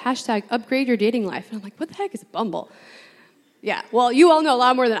Bumble, # upgrade your dating life. And I'm like, what the heck is Bumble? Yeah, well, you all know a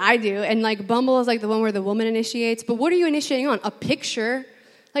lot more than I do. And Bumble is the one where the woman initiates. But what are you initiating on? A picture?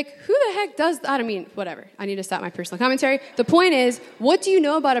 Who the heck does that? Whatever. I need to stop my personal commentary. The point is, what do you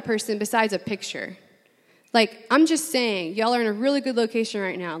know about a person besides a picture? I'm just saying, y'all are in a really good location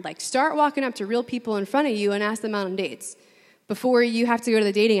right now. Start walking up to real people in front of you and ask them out on dates before you have to go to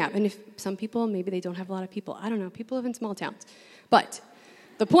the dating app. And if some people, maybe they don't have a lot of people. I don't know. People live in small towns. But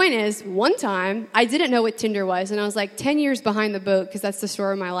the point is, one time, I didn't know what Tinder was, and I was 10 years behind the boat, because that's the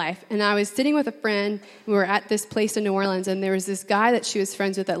story of my life. And I was sitting with a friend, and we were at this place in New Orleans, and there was this guy that she was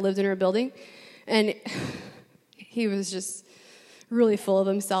friends with that lived in her building, and he was just really full of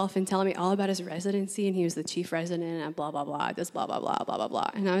himself and telling me all about his residency, and he was the chief resident, and blah, blah, blah, this blah, blah, blah, blah, blah, blah.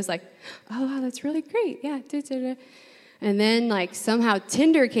 And I was like, oh, wow, that's really great. Yeah, And then, somehow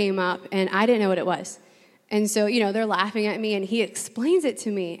Tinder came up, and I didn't know what it was. And so, they're laughing at me, and he explains it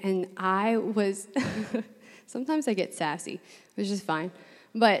to me, and I was, sometimes I get sassy, which is fine.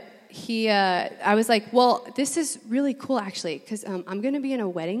 But I was like, well, this is really cool, actually, because I'm going to be in a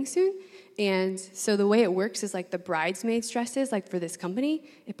wedding soon. And so the way it works is like the bridesmaids' dresses, like for this company,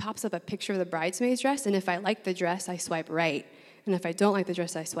 it pops up a picture of the bridesmaid's dress. And if I like the dress, I swipe right. And if I don't like the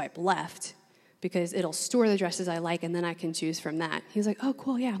dress, I swipe left, because it'll store the dresses I like, and then I can choose from that. He was like, oh,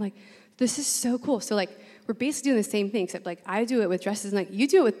 cool, yeah. I'm like, this is so cool. So, like, we're basically doing the same thing, except, like, I do it with dresses, and, like, you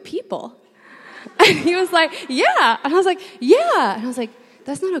do it with people. And he was like, yeah. And I was like, yeah. And I was like,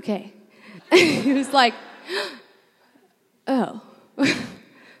 that's not okay. And he was like, oh,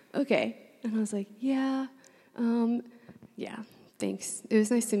 okay. And I was like, yeah, yeah, thanks. It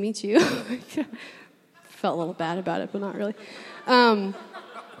was nice to meet you. Felt a little bad about it, but not really. I'm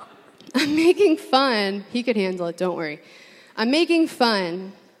making fun. He could handle it, don't worry. I'm making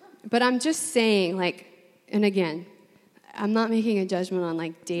fun, but I'm just saying, like, and again, I'm not making a judgment on,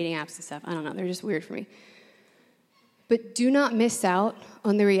 like, dating apps and stuff. I don't know. They're just weird for me. But do not miss out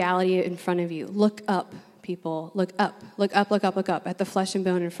on the reality in front of you. Look up, people. Look up. Look up, look up, look up at the flesh and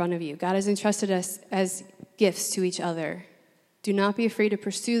bone in front of you. God has entrusted us as gifts to each other. Do not be afraid to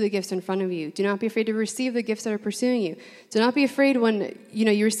pursue the gifts in front of you. Do not be afraid to receive the gifts that are pursuing you. Do not be afraid when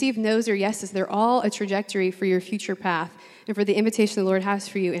you receive no's or yeses. They're all a trajectory for your future path and for the invitation the Lord has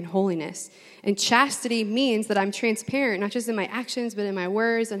for you in holiness. And chastity means that I'm transparent, not just in my actions, but in my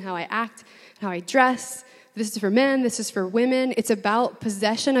words and how I act, and how I dress. This is for men. This is for women. It's about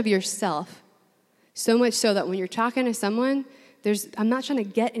possession of yourself. So much so that when you're talking to someone, I'm not trying to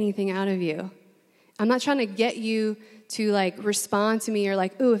get anything out of you. I'm not trying to get you to, like, respond to me or,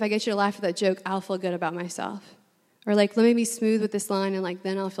 like, ooh, if I get you to laugh at that joke, I'll feel good about myself. Or, like, let me be smooth with this line, and, like,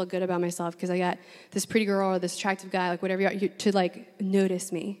 then I'll feel good about myself because I got this pretty girl or this attractive guy, like, whatever you are, to, like,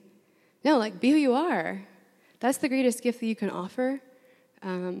 notice me. No, like, be who you are. That's the greatest gift that you can offer.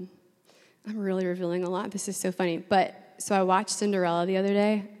 I'm really revealing a lot. This is so funny. So I watched Cinderella the other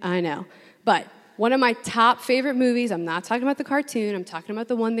day. I know. But one of my top favorite movies, I'm not talking about the cartoon, I'm talking about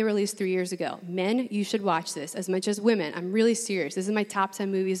the one they released 3 years ago. Men, you should watch this as much as women. I'm really serious. This is my top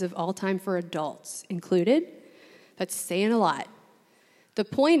 10 movies of all time for adults included. That's saying a lot. The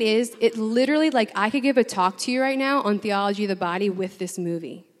point is, it literally, like, I could give a talk to you right now on theology of the body with this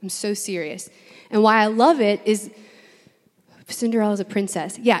movie. I'm so serious. And why I love it is Cinderella's a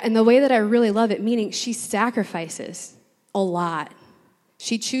princess. Yeah, and the way that I really love it, meaning she sacrifices a lot.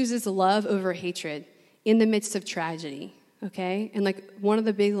 She chooses love over hatred in the midst of tragedy, okay? And, like, one of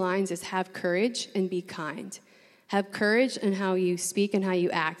the big lines is have courage and be kind. Have courage in how you speak and how you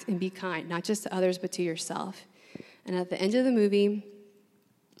act, and be kind, not just to others but to yourself. And at the end of the movie,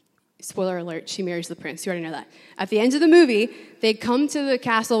 spoiler alert, she marries the prince. You already know that. At the end of the movie, they come to the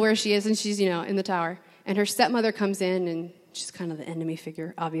castle where she is, and she's, in the tower. And her stepmother comes in, and she's kind of the enemy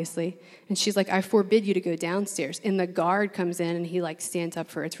figure, obviously. And she's like, I forbid you to go downstairs. And the guard comes in, and he, like, stands up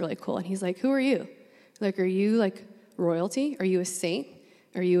for her. It's really cool. And he's like, who are you? Like, are you, like, royalty? Are you a saint?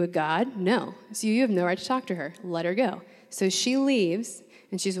 Are you a god? No. So you have no right to talk to her. Let her go. So she leaves,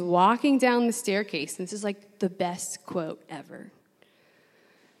 and she's walking down the staircase. And this is, like, the best quote ever.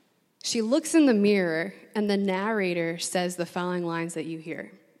 She looks in the mirror, and the narrator says the following lines that you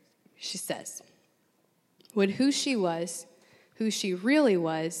hear. She says, would who she really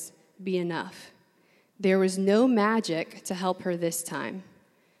was, be enough? There was no magic to help her this time.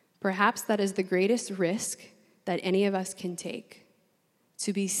 Perhaps that is the greatest risk that any of us can take,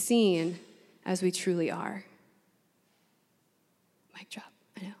 to be seen as we truly are. Mic drop,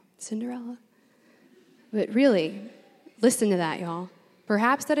 I know, Cinderella. But really, listen to that, y'all.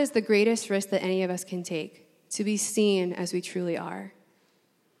 Perhaps that is the greatest risk that any of us can take, to be seen as we truly are.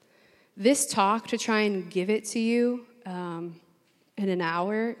 This talk, to try and give it to you in an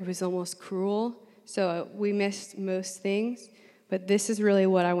hour, it was almost cruel, so we missed most things, but this is really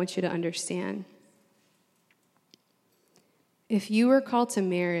what I want you to understand. If you were called to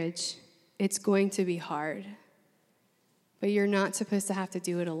marriage, it's going to be hard, but you're not supposed to have to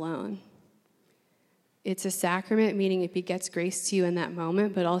do it alone. It's a sacrament, meaning it begets grace to you in that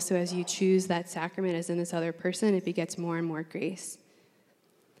moment, but also as you choose that sacrament as in this other person, it begets more and more grace.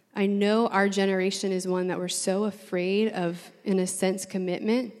 I know our generation is one that we're so afraid of, in a sense,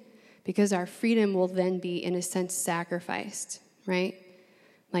 commitment, because our freedom will then be, in a sense, sacrificed, right?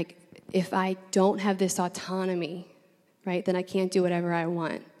 Like, if I don't have this autonomy, right, then I can't do whatever I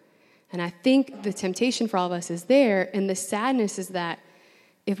want. And I think the temptation for all of us is there, and the sadness is that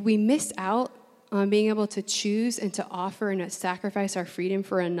if we miss out on being able to choose and to offer and to sacrifice our freedom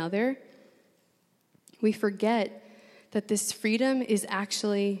for another, we forget that this freedom is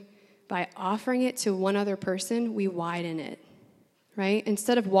actually, by offering it to one other person, we widen it, right?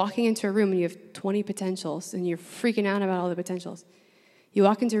 Instead of walking into a room and you have 20 potentials and you're freaking out about all the potentials, You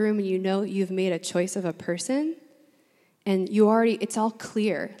walk into a room and you know you've made a choice of a person, and it's all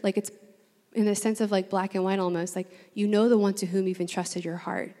clear. Like, it's in the sense of like black and white almost. Like, you know the one to whom you've entrusted your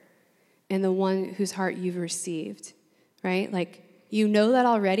heart and the one whose heart you've received, right? Like, you know that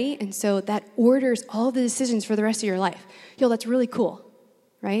already, and so that orders all the decisions for the rest of your life. Yo, that's really cool,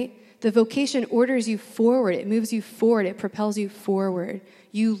 right? The vocation orders you forward. It moves you forward. It propels you forward.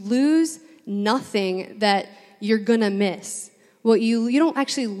 You lose nothing that you're going to miss. Well, you don't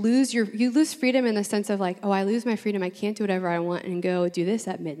actually you lose freedom in the sense of like, oh, I lose my freedom. I can't do whatever I want and go do this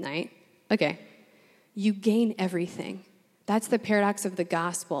at midnight. Okay. You gain everything. That's the paradox of the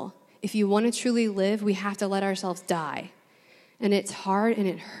gospel. If you want to truly live, we have to let ourselves die. And it's hard and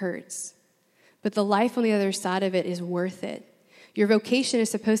it hurts. But the life on the other side of it is worth it. Your vocation is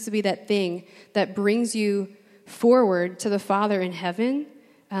supposed to be that thing that brings you forward to the Father in heaven,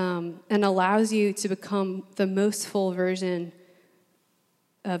 and allows you to become the most full version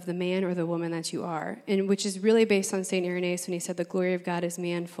of the man or the woman that you are, and which is really based on St. Irenaeus when he said the glory of God is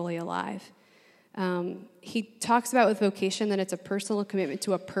man fully alive. He talks about with vocation that it's a personal commitment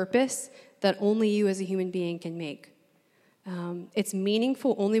to a purpose that only you as a human being can make. It's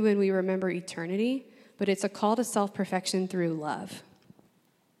meaningful only when we remember eternity, but it's a call to self-perfection through love.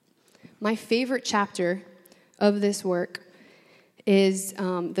 My favorite chapter of this work is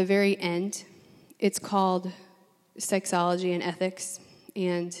the very end. It's called Sexology and Ethics,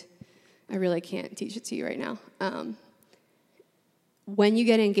 and I really can't teach it to you right now. When you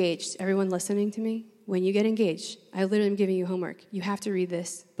get engaged, everyone listening to me, when you get engaged, I literally am giving you homework. You have to read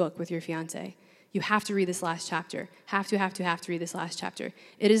this book with your fiance. You have to read this last chapter. Have to read this last chapter.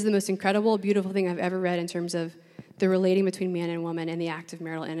 It is the most incredible, beautiful thing I've ever read in terms of the relating between man and woman and the act of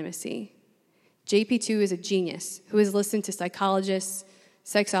marital intimacy. JP2 is a genius who has listened to psychologists,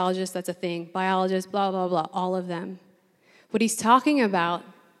 sexologists, that's a thing, biologists, blah, blah, blah, all of them. What he's talking about,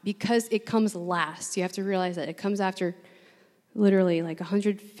 because it comes last, you have to realize that it comes after literally like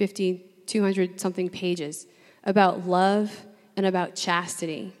 150, 200-something pages about love and about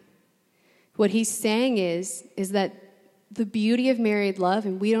chastity. What he's saying is that the beauty of married love,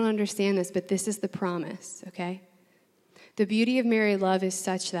 and we don't understand this, but this is the promise, okay? The beauty of married love is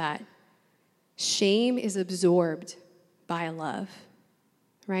such that shame is absorbed by love,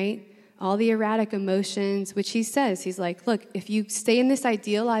 right? All the erratic emotions, which he says, he's like, look, if you stay in this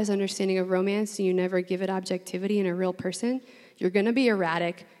idealized understanding of romance and you never give it objectivity in a real person, you're going to be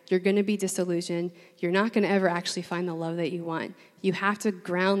erratic, you're going to be disillusioned, you're not going to ever actually find the love that you want. You have to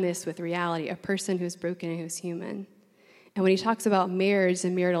ground this with reality, a person who's broken and who's human. And when he talks about marriage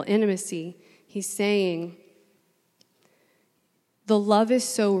and marital intimacy, he's saying the love is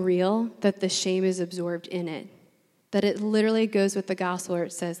so real that the shame is absorbed in it. That it literally goes with the gospel where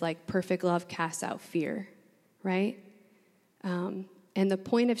it says, like, perfect love casts out fear, right? And the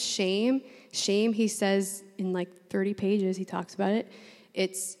point of shame, he says in like 30 pages, he talks about it.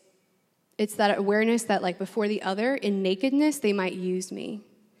 It's that awareness that, like, before the other, in nakedness, they might use me.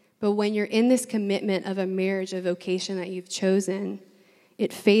 But when you're in this commitment of a marriage, a vocation that you've chosen,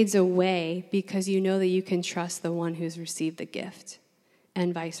 it fades away because you know that you can trust the one who's received the gift,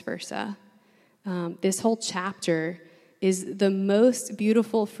 and vice versa. This whole chapter is the most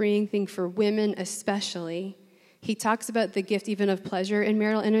beautiful, freeing thing for women especially. He talks about the gift even of pleasure in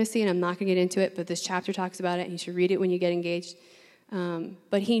marital intimacy, and I'm not going to get into it, but this chapter talks about it, and you should read it when you get engaged.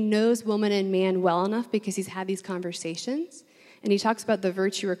 But he knows woman and man well enough because he's had these conversations, and he talks about the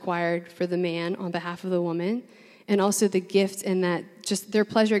virtue required for the man on behalf of the woman, and also the gift and that just their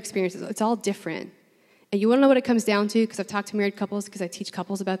pleasure experiences. It's all different. And you want to know what it comes down to? Because I've talked to married couples, because I teach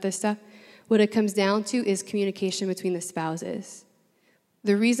couples about this stuff. What it comes down to is communication between the spouses.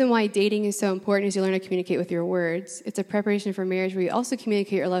 The reason why dating is so important is you learn to communicate with your words. It's a preparation for marriage where you also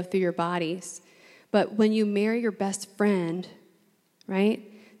communicate your love through your bodies. But when you marry your best friend, right,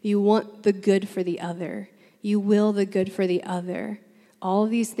 you want the good for the other. You will the good for the other. All of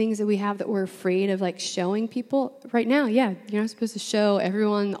these things that we have that we're afraid of, like, showing people right now, yeah, you're not supposed to show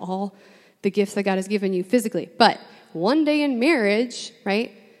everyone all the gifts that God has given you physically. But one day in marriage,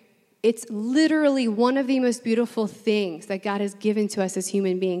 right, it's literally one of the most beautiful things that God has given to us as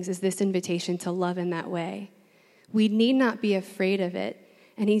human beings is this invitation to love in that way. We need not be afraid of it.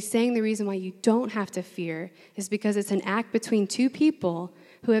 And he's saying the reason why you don't have to fear is because it's an act between two people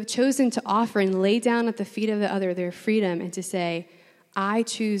who have chosen to offer and lay down at the feet of the other their freedom and to say, I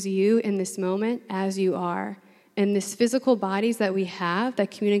choose you in this moment as you are. And these physical bodies that we have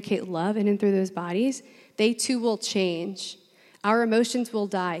that communicate love in and through those bodies, they too will change. Our emotions will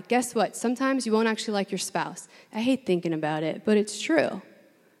die. Guess what? Sometimes you won't actually like your spouse. I hate thinking about it, but it's true,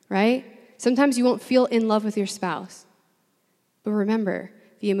 right? Sometimes you won't feel in love with your spouse. But remember,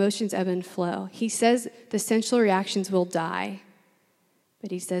 the emotions ebb and flow. He says the sensual reactions will die.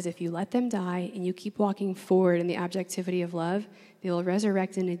 But he says if you let them die and you keep walking forward in the objectivity of love, they will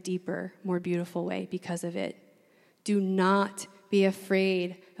resurrect in a deeper, more beautiful way because of it. Do not be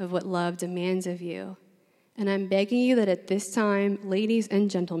afraid of what love demands of you. And I'm begging you that at this time, ladies and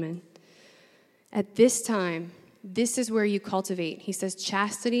gentlemen, at this time, this is where you cultivate. He says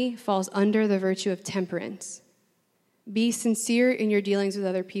chastity falls under the virtue of temperance. Be sincere in your dealings with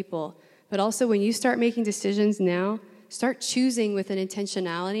other people. But also when you start making decisions now, start choosing with an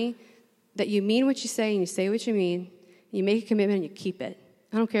intentionality that you mean what you say and you say what you mean. You make a commitment and you keep it.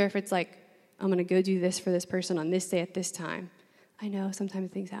 I don't care if it's like, I'm going to go do this for this person on this day at this time. I know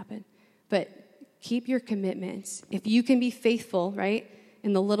sometimes things happen. But keep your commitments. If you can be faithful, right,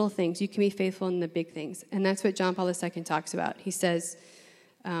 in the little things, you can be faithful in the big things. And that's what John Paul II talks about. He says,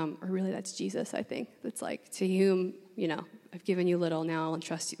 or really that's Jesus, I think. It's like, to whom, I've given you little, now I'll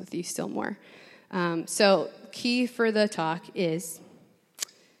entrust you with you still more. So key for the talk is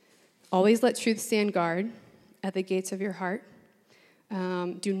always let truth stand guard at the gates of your heart.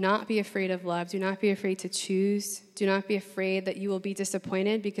 Do not be afraid of love. Do not be afraid to choose. Do not be afraid that you will be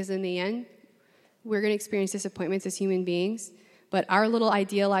disappointed, because in the end, we're going to experience disappointments as human beings. But our little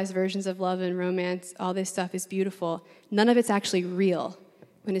idealized versions of love and romance, all this stuff is beautiful. None of it's actually real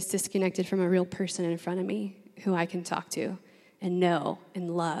when it's disconnected from a real person in front of me who I can talk to and know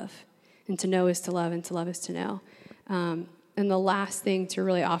and love. And to know is to love, and to love is to know. And the last thing to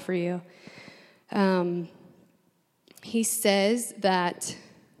really offer you, he says that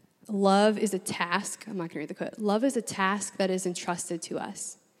love is a task. I'm not going to read the quote. Love is a task that is entrusted to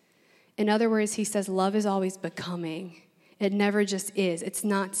us. In other words, he says love is always becoming. It never just is. It's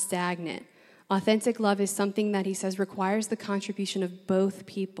not stagnant. Authentic love is something that he says requires the contribution of both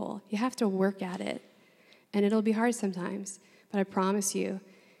people. You have to work at it. And it'll be hard sometimes. But I promise you,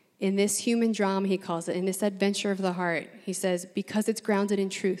 in this human drama, he calls it, in this adventure of the heart, he says, because it's grounded in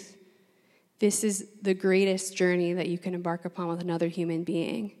truth, this is the greatest journey that you can embark upon with another human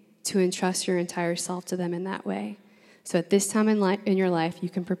being, to entrust your entire self to them in that way. So at this time in your life, you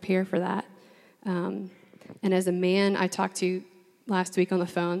can prepare for that. And as a man I talked to last week on the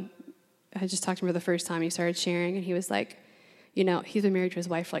phone, I just talked to him for the first time. He started sharing, and he was like, he's been married to his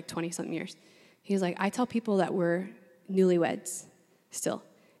wife for like 20-something years. He was like, I tell people that we're newlyweds still,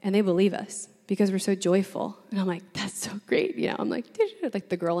 and they believe us because we're so joyful. And I'm like, that's so great. I'm like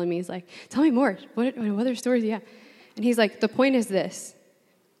the girl in me is like, tell me more. What other stories do you have? And he's like, the point is this.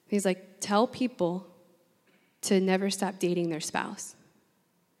 He's like, tell people to never stop dating their spouse.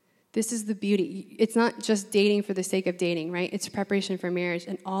 This is the beauty. It's not just dating for the sake of dating, right? It's preparation for marriage.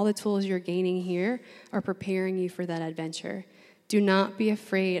 And all the tools you're gaining here are preparing you for that adventure. Do not be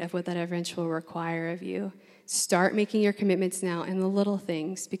afraid of what that adventure will require of you. Start making your commitments now in the little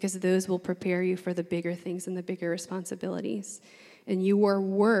things, because those will prepare you for the bigger things and the bigger responsibilities. And you are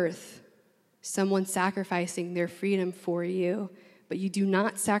worth someone sacrificing their freedom for you. But you do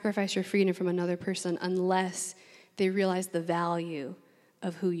not sacrifice your freedom from another person unless they realize the value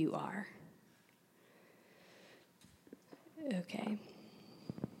of who you are. Okay.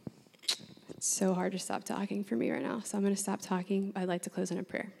 It's so hard to stop talking for me right now, so I'm going to stop talking. I'd like to close in a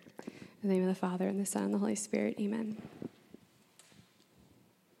prayer. In the name of the Father, and the Son, and the Holy Spirit, amen.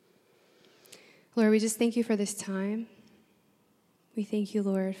 Lord, we just thank you for this time. We thank you,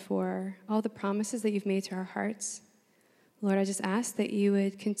 Lord, for all the promises that you've made to our hearts. Lord, I just ask that you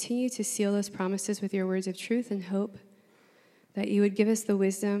would continue to seal those promises with your words of truth and hope, that you would give us the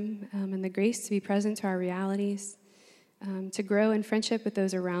wisdom and the grace to be present to our realities, to grow in friendship with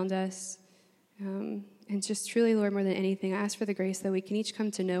those around us, and just truly, Lord, more than anything, I ask for the grace that we can each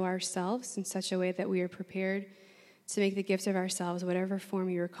come to know ourselves in such a way that we are prepared to make the gift of ourselves, whatever form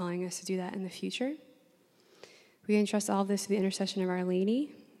you are calling us to do that in the future. We entrust all of this to the intercession of Our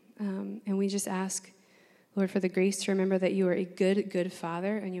Lady, and we just ask, Lord, for the grace to remember that you are a good, good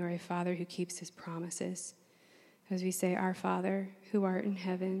Father, and you are a Father who keeps his promises. As we say, Our Father, who art in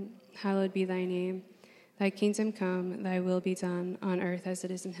heaven, hallowed be thy name. Thy kingdom come, thy will be done on earth as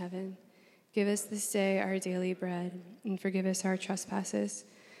it is in heaven. Give us this day our daily bread, and forgive us our trespasses,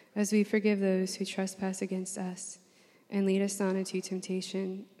 as we forgive those who trespass against us. And lead us not into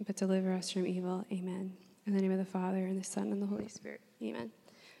temptation, but deliver us from evil. Amen. In the name of the Father, and the Son, and the Holy Spirit. Amen.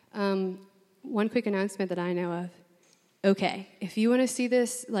 One quick announcement that I know of. Okay, if you want to see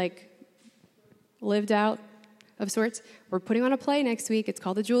this, lived out of sorts, we're putting on a play next week. It's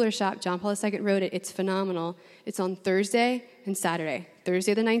called The Jeweler Shop. John Paul II wrote it. It's phenomenal. It's on Thursday and Saturday.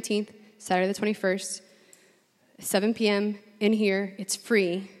 Thursday the 19th, Saturday the 21st, 7 p.m. in here. It's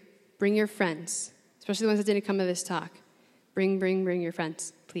free. Bring your friends, especially the ones that didn't come to this talk. Bring your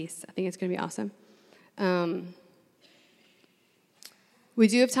friends, please. I think it's going to be awesome. We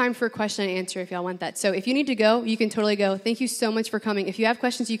do have time for question and answer if y'all want that. So if you need to go, you can totally go. Thank you so much for coming. If you have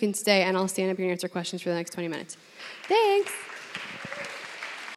questions, you can stay, and I'll stand up here and answer questions for the next 20 minutes. Thanks.